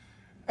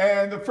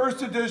 And the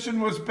first edition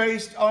was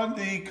based on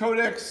the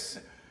Codex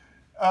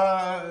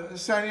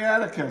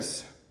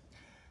Sinaiticus.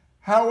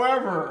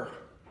 However,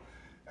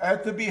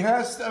 at the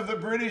behest of the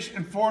British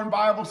Informed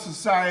Bible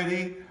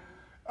Society,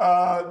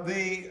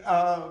 the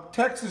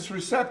Textus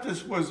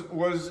Receptus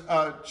was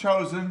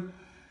chosen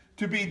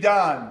to be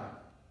done.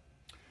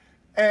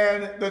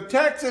 And the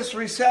Textus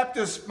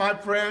Receptus, my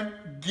friend,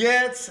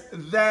 gets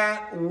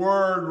that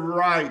word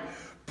right.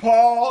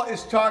 Paul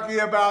is talking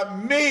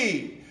about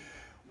me.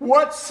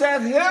 What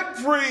set him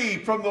free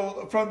from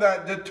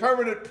that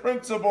determinate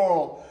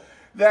principle,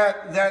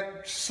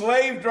 that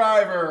slave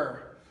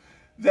driver,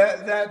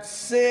 that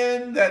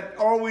sin that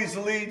always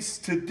leads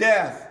to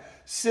death.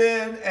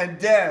 Sin and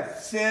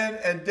death, sin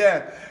and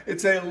death.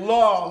 It's a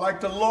law, like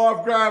the law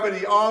of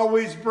gravity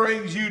always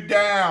brings you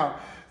down.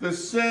 The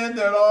sin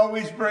that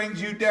always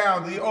brings you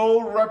down. The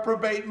old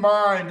reprobate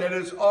mind that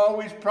is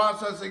always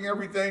processing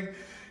everything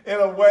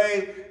in a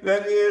way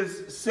that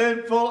is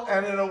sinful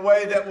and in a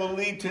way that will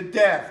lead to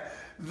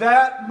death.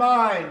 That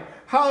mind,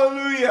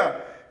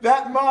 hallelujah,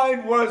 that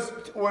mind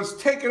was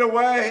taken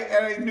away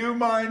and a new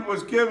mind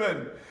was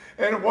given.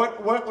 And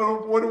what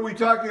are we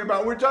talking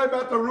about? We're talking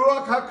about the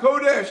Ruach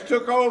HaKodesh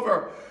took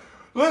over.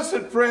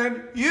 Listen,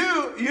 friend,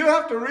 you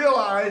have to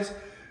realize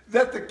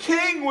that the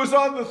king was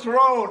on the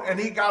throne and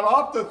he got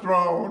off the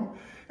throne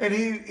and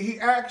he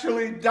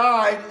actually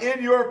died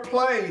in your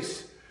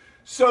place,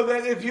 so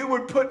that if you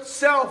would put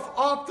self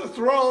off the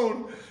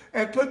throne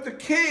and put the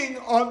king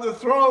on the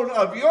throne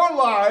of your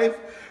life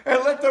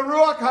and let the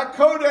Ruach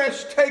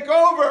HaKodesh take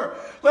over,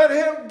 let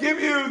him give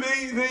you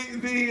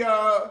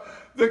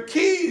the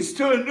keys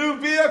to a new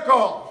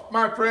vehicle,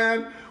 my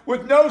friend,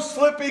 with no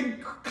slipping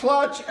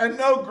clutch and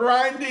no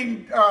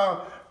grinding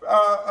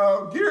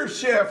gear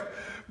shift,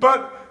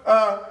 but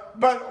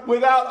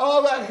without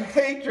all that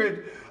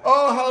hatred.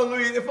 Oh,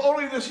 hallelujah! If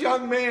only this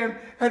young man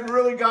had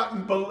really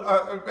gotten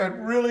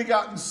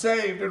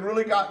saved and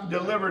really gotten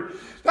delivered.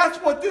 That's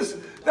what this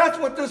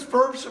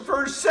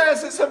verse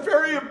says. It's a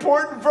very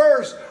important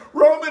verse.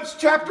 Romans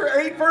chapter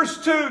 8,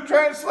 verse 2.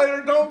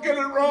 Translator, don't get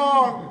it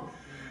wrong.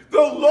 The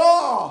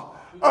law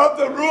of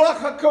the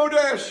Ruach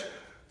HaKodesh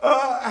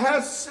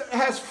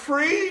has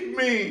freed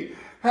me,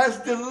 has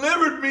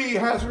delivered me,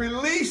 has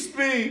released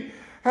me,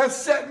 has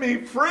set me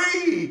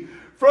free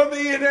from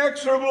the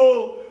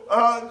inexorable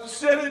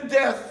sin and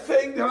death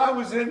thing that I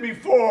was in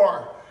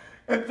before.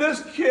 And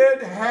this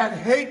kid had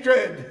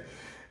hatred,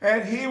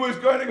 and he was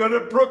going to go to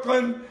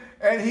Brooklyn,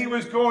 and he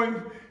was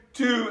going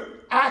to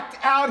act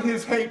out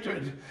his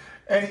hatred.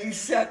 And he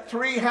set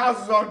 3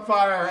 houses on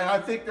fire, and I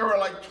think there were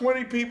like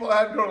 20 people that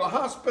had to go to the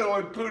hospital,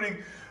 including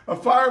a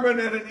fireman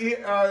and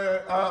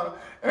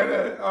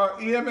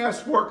an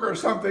EMS worker or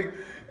something,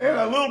 and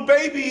a little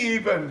baby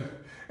even.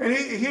 And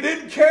he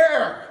didn't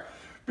care,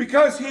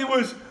 because he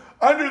was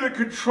under the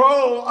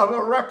control of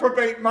a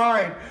reprobate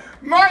mind.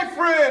 My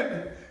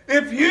friend,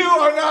 if you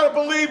are not a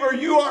believer,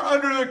 you are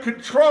under the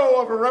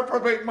control of a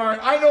reprobate mind.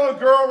 I know a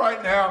girl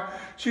right now,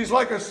 she's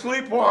like a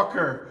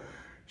sleepwalker.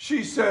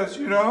 She says,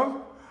 you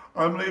know,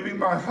 I'm leaving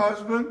my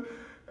husband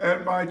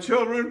and my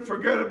children,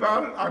 forget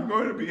about it. I'm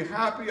going to be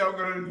happy. I'm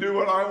going to do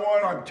what I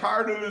want. I'm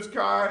tired of this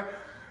guy,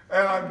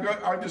 and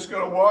I'm just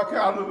going to walk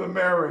out of the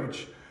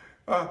marriage.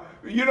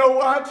 You know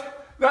what?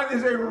 That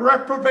is a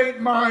reprobate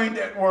mind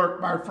at work,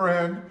 my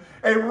friend.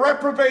 A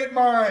reprobate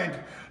mind.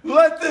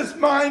 Let this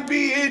mind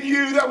be in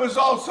you that was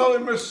also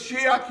in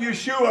Moshiach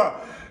Yeshua.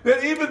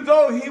 That even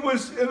though he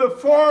was in the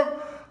form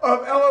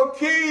of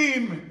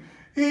Elohim,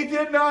 he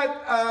did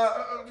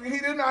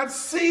not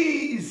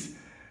seize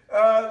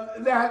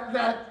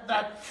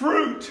that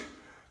fruit,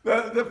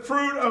 the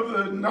fruit of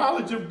the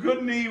knowledge of good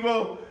and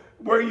evil,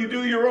 where you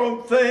do your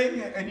own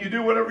thing and you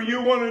do whatever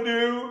you want to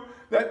do,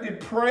 that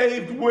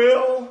depraved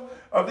will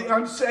of the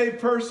unsaved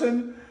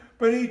person.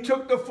 But he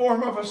took the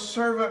form of a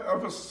servant,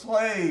 of a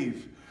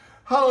slave.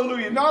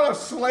 Hallelujah. Not a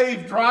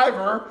slave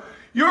driver.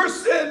 Your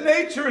sin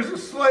nature is a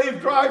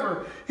slave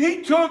driver.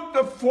 He took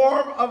the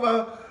form of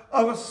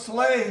a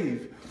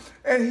slave,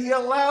 and he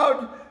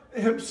allowed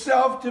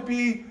himself to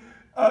be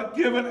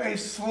given a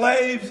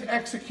slave's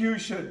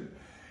execution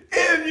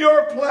in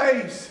your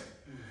place,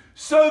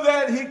 so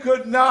that he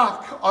could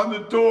knock on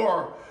the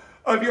door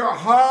of your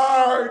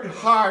hard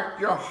heart,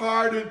 your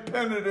hard and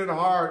penitent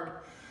heart,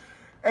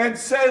 and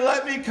say,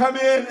 let me come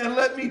in and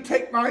let me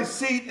take my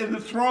seat in the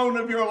throne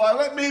of your life.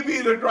 Let me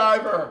be the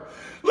driver.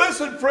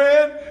 Listen,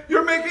 friend,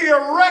 you're making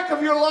a wreck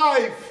of your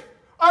life.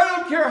 I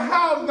don't care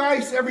how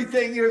nice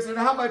everything is and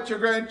how much your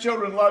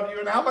grandchildren love you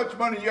and how much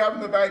money you have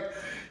in the bank.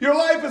 Your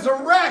life is a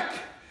wreck,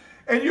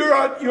 and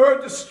you're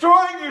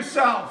destroying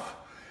yourself.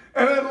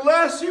 And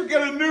unless you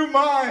get a new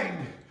mind,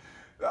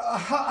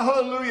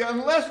 hallelujah,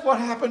 unless what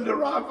happened to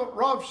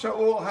Rav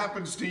Shaul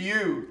happens to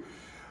you,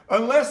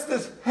 unless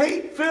this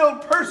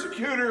hate-filled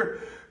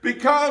persecutor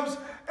becomes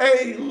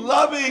a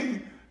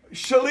loving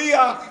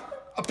shaliach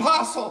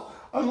apostle,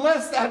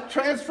 unless that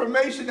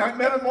transformation, that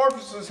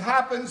metamorphosis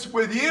happens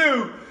with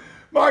you,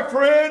 my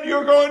friend,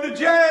 you're going to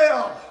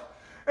jail.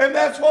 And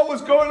that's what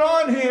was going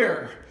on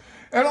here.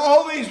 And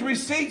all these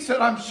receipts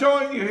that I'm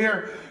showing you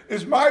here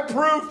is my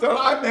proof that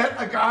I met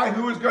a guy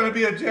who was going to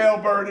be a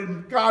jailbird,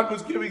 and God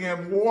was giving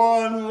him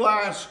one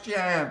last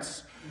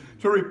chance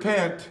to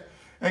repent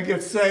and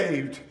get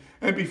saved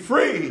and be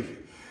free.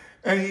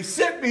 And he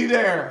sent me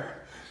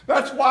there.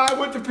 That's why I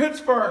went to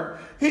Pittsburgh.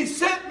 He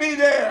sent me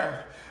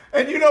there.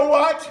 And you know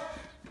what?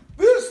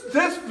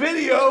 This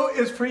video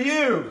is for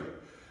you.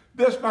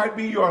 This might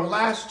be your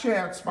last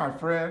chance, my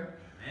friend.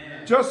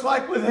 Amen. Just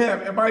like with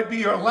him, it might be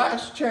your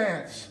last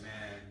chance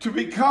to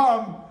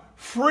become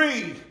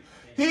free.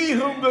 He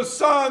whom the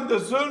Son, the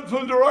Sohn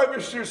von der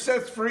Oberster,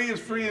 sets free is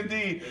free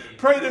indeed.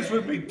 Pray this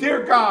with me.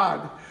 Dear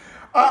God,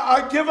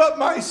 I give up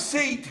my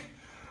seat.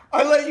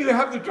 I let you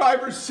have the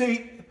driver's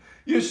seat.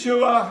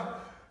 Yeshua,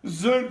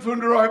 Sohn von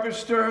der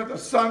Oberster, the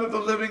Son of the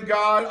living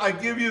God, I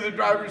give you the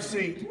driver's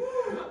seat.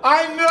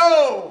 I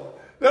know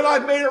that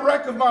I've made a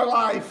wreck of my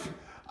life.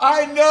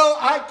 I know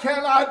I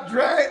cannot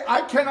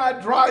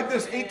drive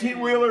this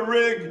 18-wheeler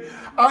rig.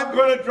 I'm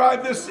going to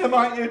drive this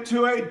semi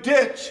into a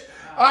ditch.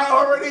 I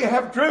already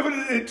have driven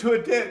it into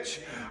a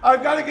ditch.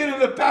 I've got to get in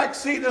the back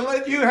seat and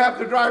let you have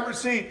the driver's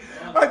seat.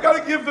 I've got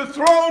to give the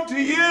throne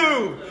to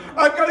you.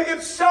 I've got to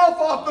get self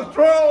off the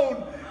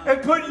throne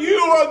and put you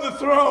on the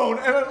throne.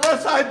 And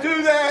unless I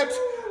do that,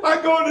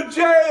 I go to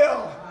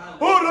jail.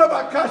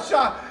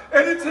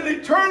 And it's an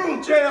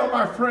eternal jail,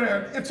 my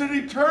friend. It's an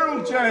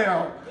eternal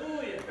jail.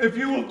 If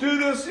you will do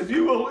this, if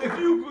you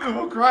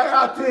will cry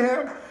out to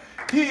him,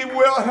 he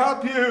will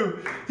help you.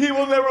 He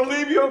will never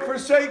leave you or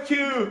forsake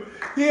you.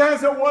 He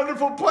has a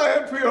wonderful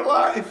plan for your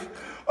life.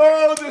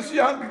 Oh, this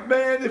young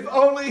man, if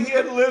only he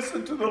had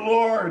listened to the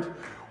Lord,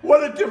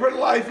 what a different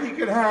life he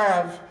could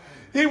have.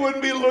 He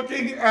wouldn't be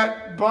looking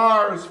at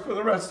bars for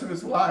the rest of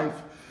his life.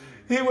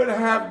 He would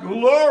have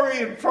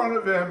glory in front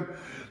of him.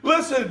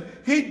 Listen,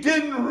 he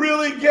didn't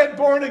really get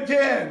born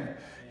again.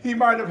 He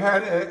might have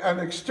had an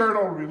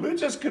external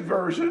religious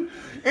conversion.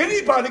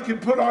 Anybody can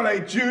put on a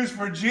Jews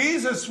for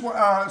Jesus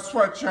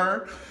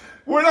sweatshirt.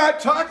 We're not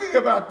talking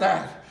about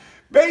that.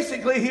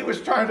 Basically, he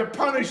was trying to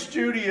punish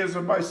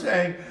Judaism by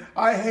saying,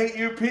 I hate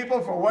you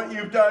people for what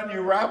you've done,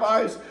 you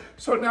rabbis,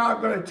 so now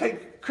I'm going to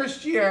take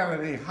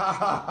Christianity. Ha,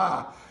 ha,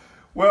 ha.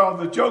 Well,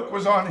 the joke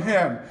was on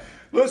him.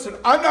 Listen,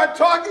 I'm not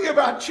talking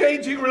about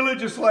changing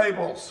religious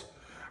labels.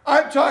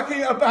 I'm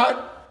talking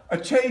about a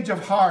change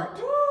of heart.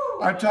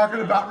 I'm talking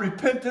about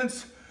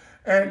repentance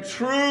and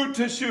true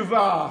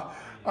teshuvah.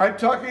 I'm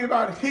talking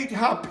about hit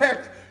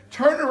hapek,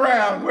 turn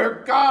around,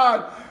 where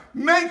God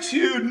makes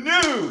you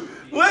new.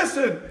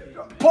 Listen,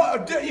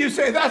 you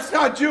say that's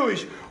not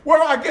Jewish.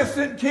 Well, I guess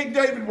then King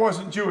David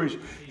wasn't Jewish.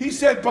 He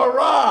said,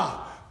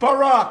 bara,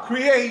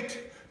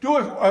 create, do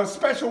a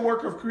special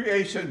work of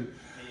creation.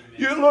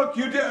 You look,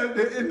 you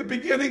did in the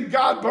beginning,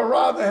 God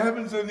bara the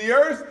heavens and the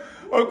earth.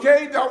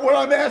 Okay, now what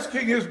I'm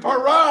asking is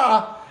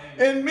bara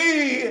in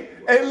me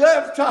a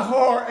lev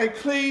tahor, a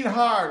clean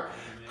heart.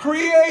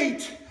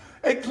 Create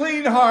a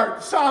clean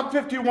heart. Psalm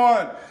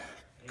 51.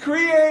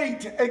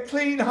 Create a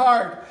clean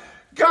heart.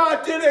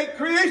 God did a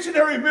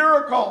creationary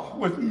miracle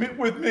with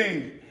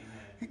me.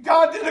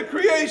 God did a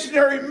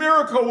creationary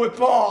miracle with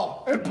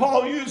Paul. And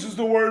Paul uses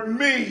the word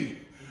me.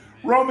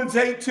 Romans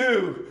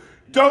 8:2.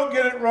 Don't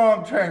get it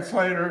wrong,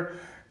 translator.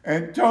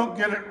 And don't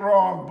get it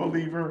wrong,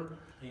 believer.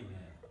 Amen.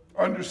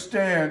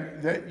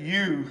 Understand that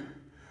you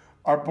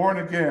are born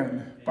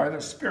again by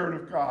the Spirit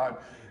of God,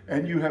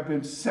 and you have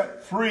been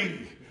set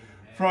free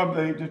from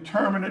the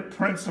determinate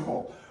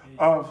principle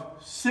of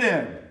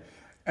sin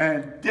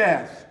and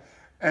death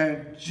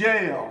and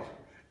jail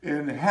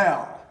in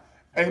hell.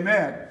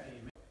 Amen.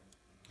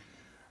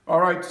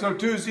 All right, so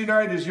Tuesday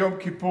night is Yom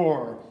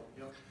Kippur.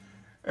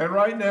 And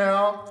right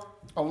now,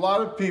 a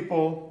lot of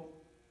people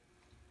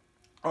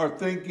are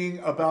thinking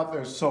about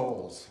their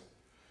souls.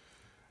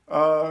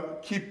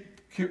 Kippur,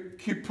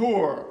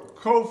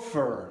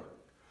 Kofer,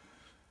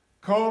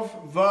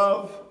 Kof,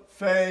 Vav,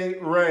 Fe,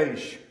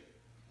 Resh.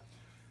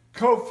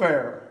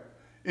 Kofer,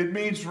 it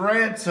means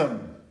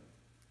ransom.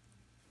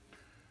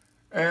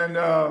 And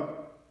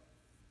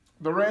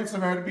the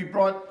ransom had to be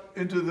brought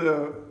into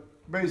the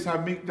Beis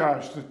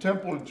HaMikdash, the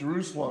temple of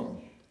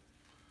Jerusalem.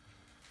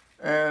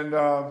 And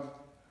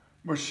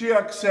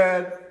Moshiach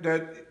said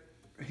that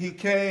he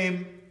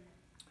came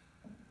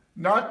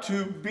not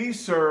to be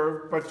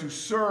served, but to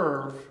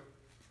serve,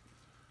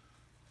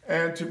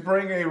 and to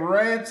bring a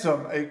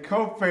ransom, a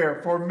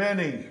kofer for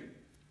many.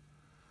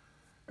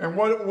 And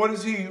what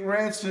is he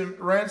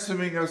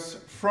ransoming us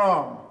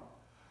from?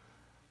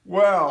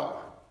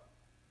 Well,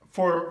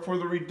 for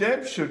the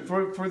redemption,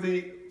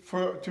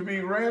 to be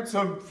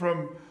ransomed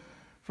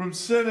from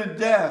sin and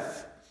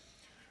death,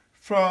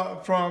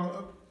 from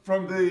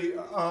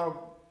the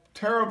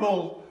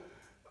terrible,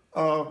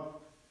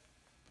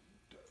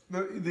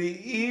 the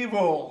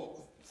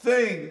evil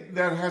thing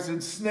that has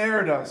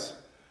ensnared us.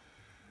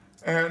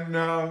 And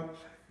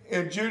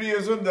in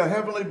Judaism, the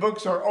heavenly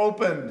books are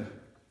opened.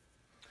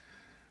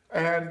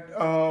 And,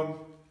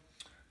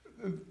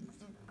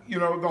 you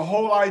know, the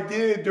whole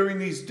idea during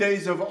these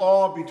days of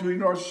awe between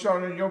Rosh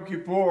Hashanah and Yom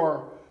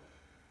Kippur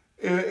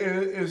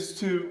is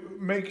to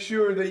make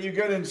sure that you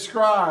get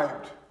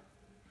inscribed.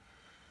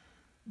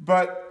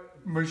 But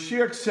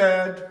Moshiach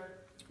said,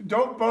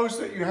 don't boast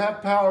that you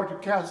have power to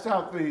cast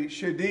out the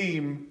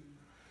Shedim,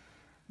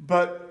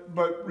 but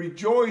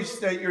rejoice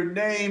that your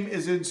name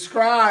is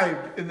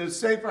inscribed in the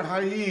Sefer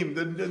Hayim,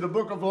 the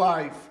book of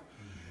life.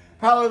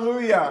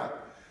 Hallelujah.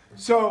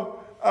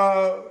 So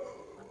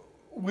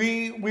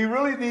we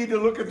really need to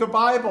look at the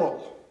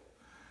Bible.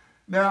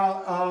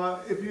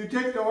 Now, if you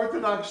take the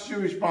Orthodox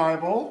Jewish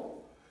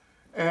Bible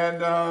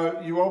and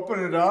you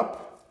open it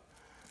up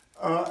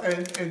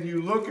and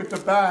you look at the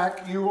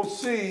back, you will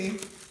see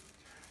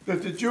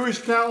that the Jewish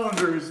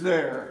calendar is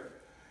there.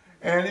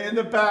 And in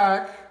the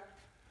back,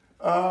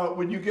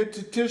 when you get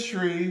to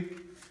Tishri,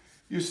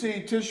 you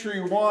see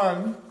Tishri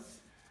 1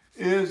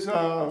 is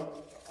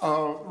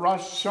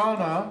Rosh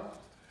Hashanah,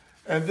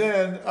 and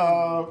then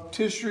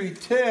Tishri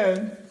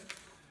 10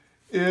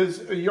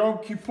 is Yom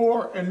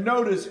Kippur. And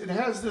notice it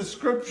has the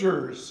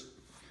scriptures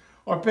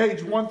on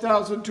page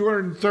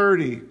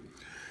 1230.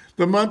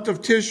 The month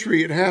of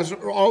Tishri, it has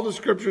all the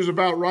scriptures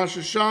about Rosh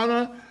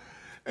Hashanah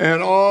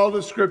and all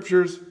the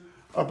scriptures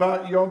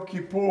about Yom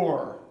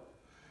Kippur.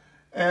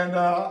 And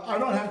I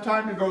don't have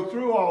time to go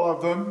through all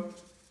of them,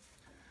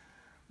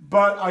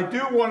 but I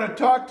do want to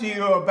talk to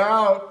you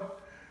about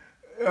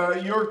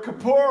your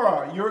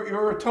Kippurah,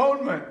 your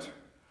atonement,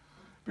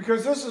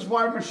 because this is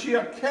why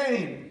Moshiach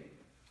came.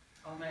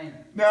 Amen.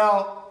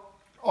 Now,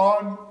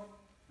 on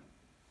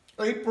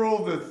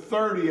April the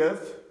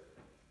 30th,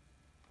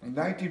 in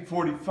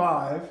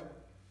 1945,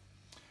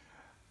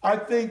 I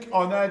think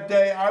on that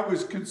day I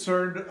was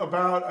concerned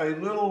about a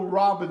little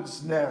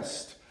robin's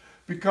nest,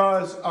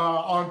 because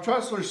on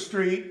Tressler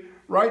Street,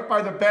 right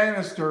by the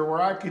banister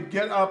where I could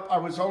get up, I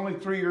was only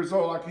 3 years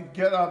old, I could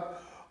get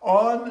up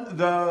on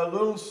the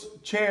little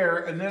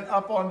chair and then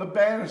up on the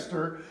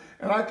banister,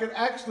 and I could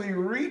actually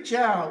reach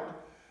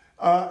out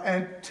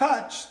and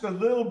touch the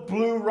little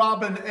blue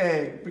robin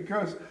egg,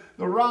 because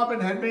the robin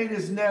had made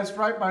his nest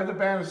right by the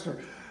banister.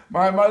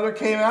 My mother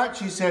came out,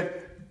 she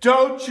said,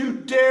 don't you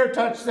dare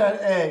touch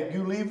that egg.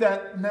 You leave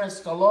that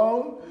nest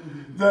alone.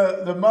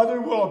 The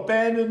mother will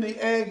abandon the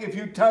egg if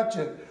you touch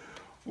it.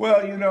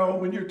 Well, you know,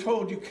 when you're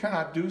told you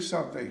cannot do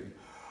something,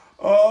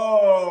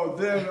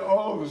 then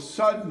all of a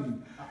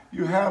sudden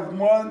you have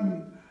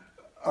one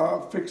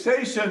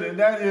fixation, and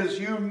that is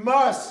you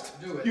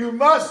must do it. You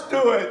must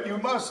do it. You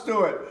must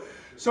do it.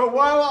 So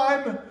while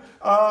I'm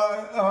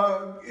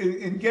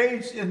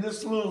engaged in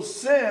this little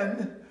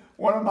sin,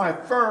 one of my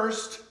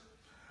first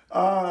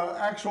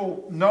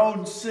actual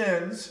known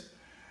sins,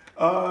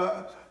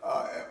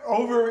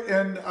 over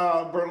in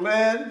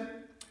Berlin,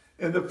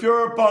 in the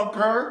Fuhrer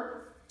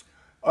bunker,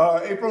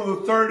 April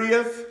the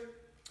 30th,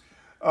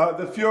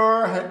 the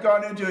Fuhrer had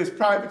gone into his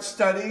private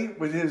study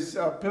with his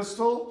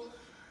pistol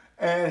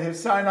and his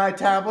cyanide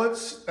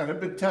tablets, and had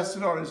been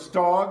tested on his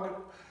dog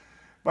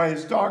by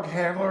his dog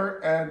handler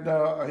and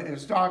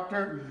his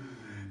doctor.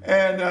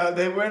 And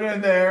they went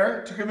in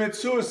there to commit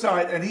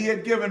suicide, and he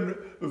had given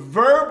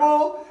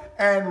verbal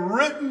and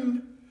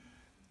written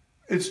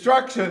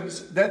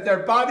instructions that their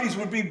bodies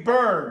would be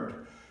burned.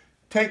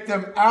 Take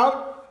them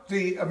out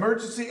the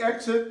emergency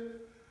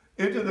exit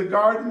into the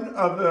garden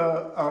of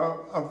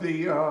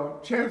the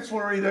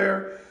chancellery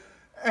there,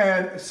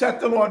 and set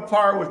them on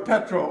fire with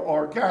petrol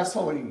or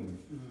gasoline.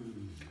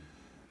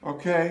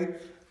 Okay?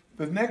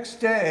 The next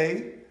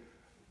day,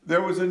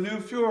 there was a new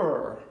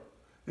Fuhrer.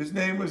 His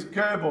name was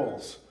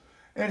Goebbels.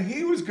 And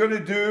he was going to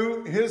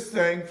do his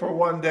thing for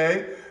one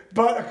day,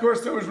 but of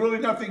course there was really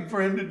nothing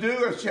for him to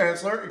do as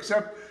chancellor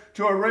except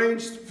to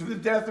arrange for the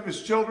death of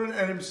his children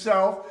and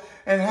himself,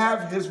 and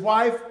have his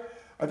wife,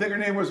 I think her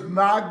name was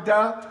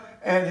Magda,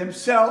 and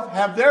himself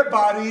have their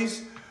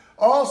bodies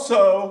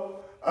also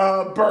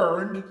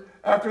burned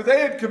after they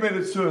had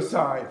committed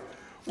suicide.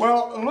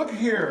 Well, look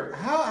here.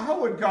 How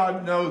would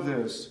God know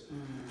this?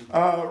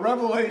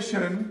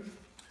 Revelation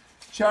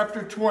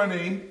chapter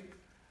 20,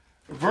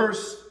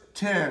 verse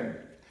 10.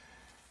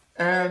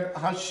 And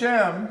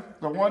Hashem,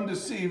 the one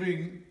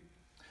deceiving,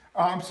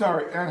 and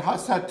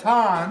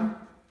Hasatan,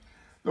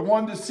 the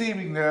one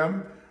deceiving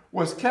them,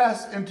 was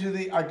cast into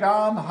the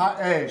Agam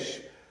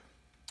Ha'esh,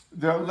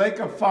 the lake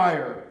of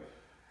fire,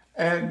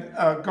 and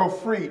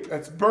gofrit,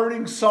 that's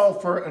burning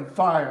sulfur and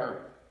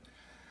fire,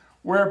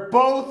 where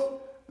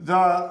both the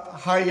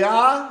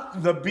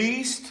Hayah, the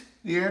beast,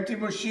 the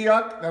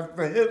anti-Moshiach, that's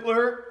the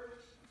Hitler,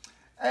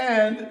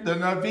 and the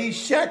Navi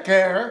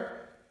Sheker,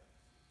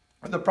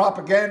 the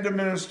propaganda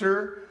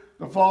minister,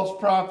 the false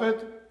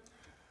prophet,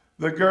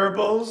 the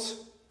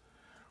Goebbels,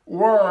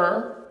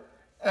 were,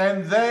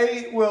 and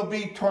they will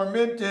be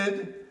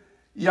tormented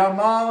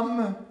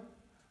Yamam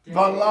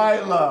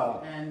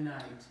Valayla, and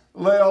night.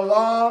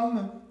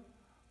 Leolam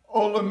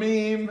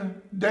Olamim,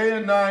 day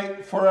and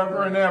night,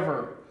 forever and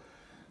ever.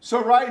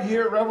 So right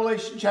here,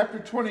 Revelation chapter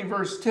 20,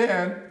 verse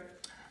 10,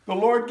 the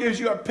Lord gives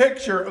you a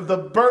picture of the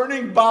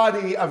burning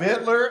body of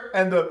Hitler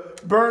and the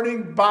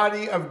burning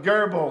body of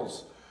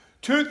Goebbels.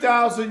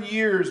 2,000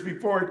 years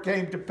before it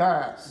came to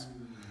pass.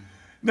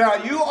 Now,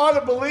 you ought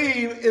to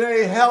believe in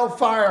a hell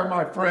fire,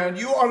 my friend.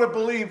 You ought to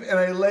believe in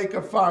a lake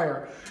of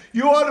fire.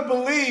 You ought to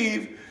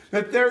believe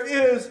that there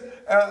is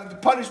the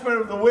punishment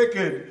of the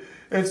wicked.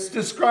 It's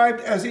described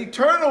as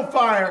eternal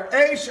fire,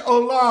 Eish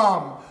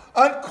Olam,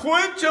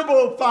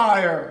 unquenchable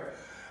fire.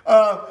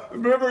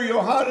 Remember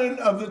Yohanan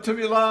of the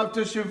Tevilah of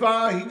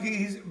Teshuvah,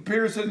 he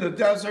appears in the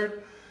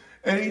desert,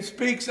 and he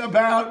speaks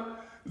about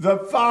the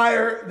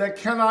fire that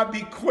cannot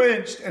be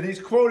quenched, and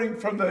he's quoting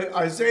from the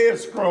Isaiah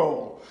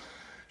scroll.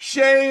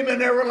 Shame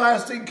and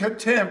everlasting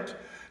contempt,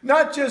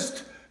 not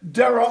just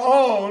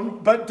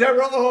Deraon, but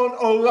Deraon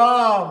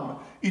Olam,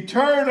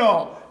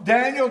 eternal.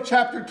 Daniel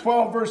chapter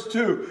 12, verse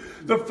 2.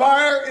 The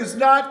fire is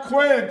not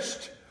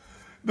quenched.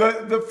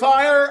 The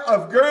fire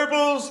of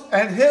Goebbels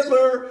and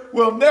Hitler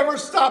will never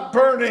stop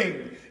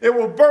burning. It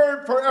will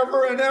burn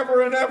forever and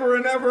ever and ever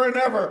and ever and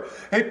ever.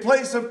 A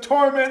place of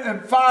torment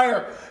and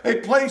fire. A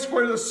place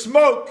where the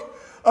smoke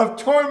of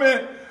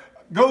torment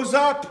goes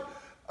up,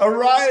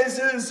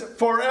 arises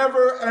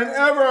forever and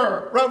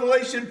ever.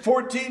 Revelation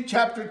 14,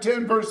 chapter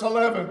 10, verse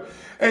 11.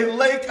 A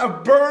lake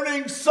of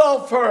burning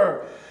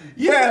sulfur.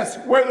 Yes,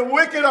 where the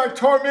wicked are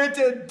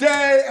tormented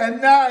day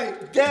and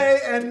night,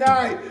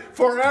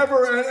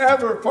 forever and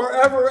ever,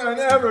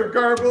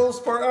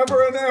 Goebbels,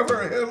 forever and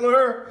ever,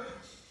 Hitler.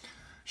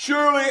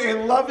 Surely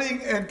a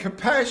loving and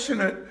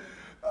compassionate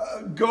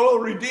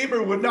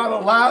Redeemer would not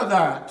allow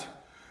that.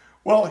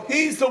 Well,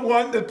 he's the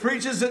one that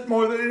preaches it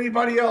more than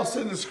anybody else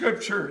in the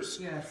scriptures.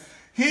 Yes.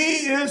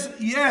 He is,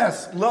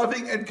 yes,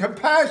 loving and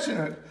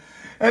compassionate.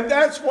 And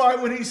that's why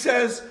when he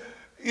says,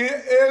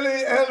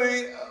 Eli,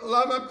 Eli,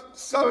 lama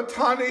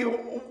sabachthani,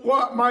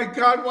 my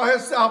God, why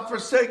hast thou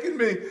forsaken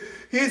me?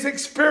 He's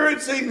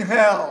experiencing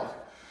hell.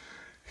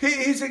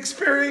 He's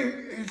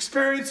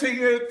experiencing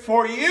it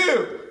for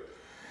you.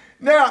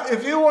 Now,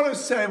 if you want to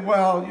say,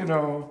 well, you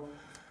know,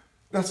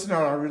 that's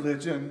not our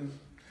religion.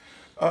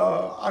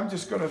 I'm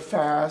just going to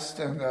fast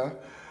and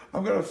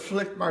I'm going to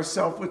afflict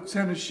myself with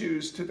tennis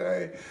shoes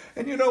today.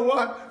 And you know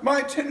what?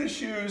 My tennis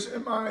shoes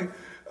and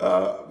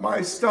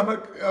my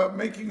stomach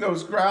making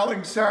those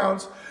growling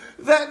sounds,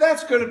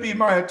 that's going to be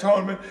my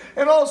atonement.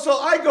 And also,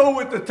 I go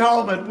with the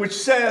Talmud, which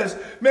says,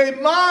 may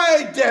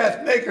my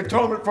death make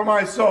atonement for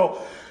my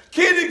soul.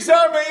 He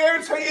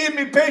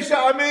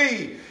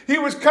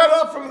was cut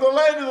off from the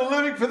land of the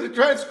living for the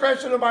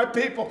transgression of my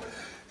people.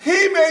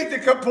 He made the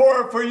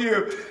Kippur for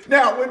you.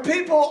 Now, when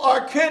people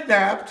are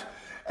kidnapped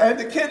and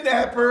the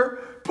kidnapper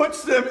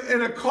puts them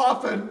in a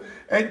coffin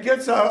and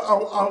gets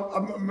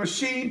a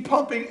machine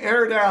pumping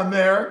air down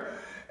there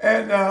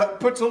and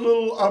puts a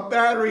little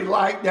battery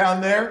light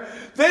down there,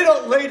 they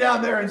don't lay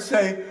down there and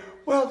say,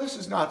 well, this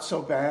is not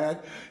so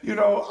bad. You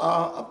know,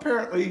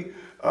 apparently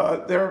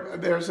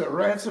there's a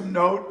ransom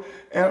note,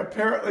 and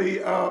apparently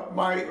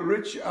my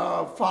rich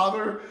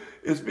father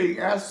is being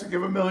asked to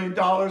give $1 million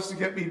to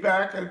get me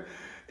back. And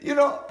you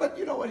know, but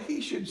you know what?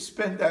 He should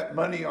spend that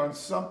money on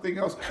something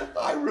else.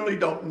 I really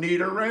don't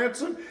need a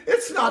ransom.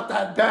 It's not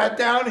that bad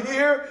down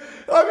here.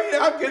 I mean,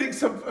 I'm getting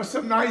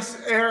some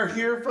nice air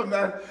here from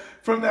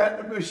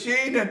that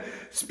machine, and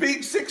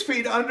being 6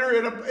 feet under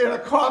in a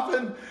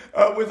coffin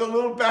with a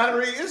little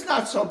battery is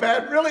not so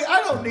bad. Really,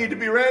 I don't need to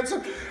be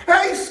ransomed.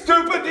 Hey,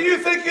 stupid, do you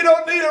think you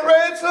don't need a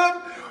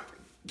ransom?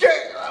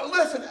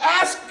 Listen,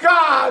 ask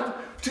God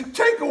to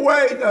take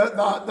away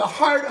the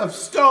heart of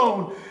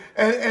stone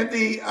and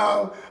the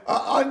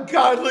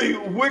ungodly,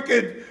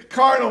 wicked,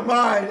 carnal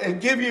mind, and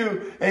give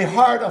you a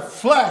heart of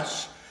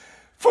flesh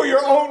for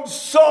your own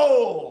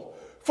soul.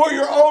 For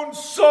your own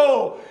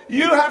soul.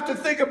 You have to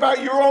think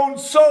about your own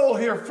soul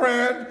here,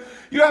 friend.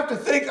 You have to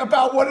think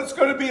about what it's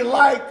going to be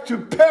like to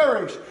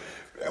perish,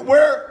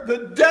 where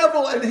the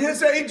devil and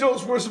his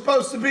angels were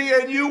supposed to be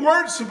and you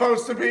weren't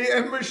supposed to be,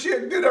 and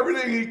Moshiach did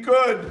everything he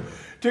could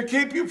to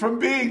keep you from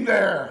being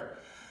there.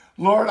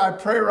 Lord, I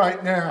pray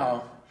right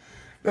now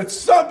that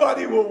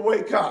somebody will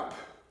wake up,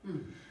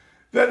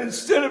 that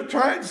instead of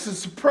trying to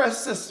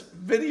suppress this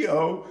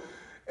video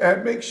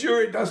and make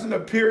sure it doesn't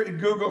appear in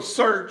Google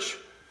search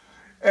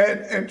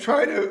and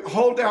try to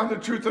hold down the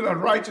truth and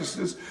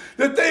unrighteousness,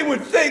 that they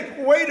would think,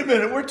 wait a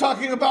minute, we're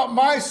talking about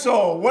my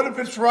soul. What if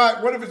it's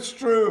right? What if it's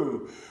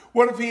true?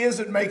 What if he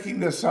isn't making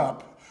this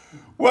up?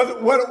 What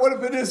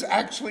if it is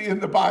actually in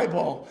the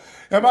Bible?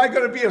 Am I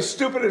going to be as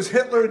stupid as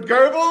Hitler and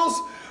Goebbels?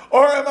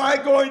 Or am I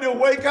going to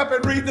wake up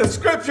and read the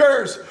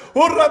scriptures?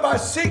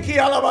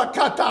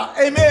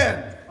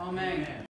 Amen. Amen.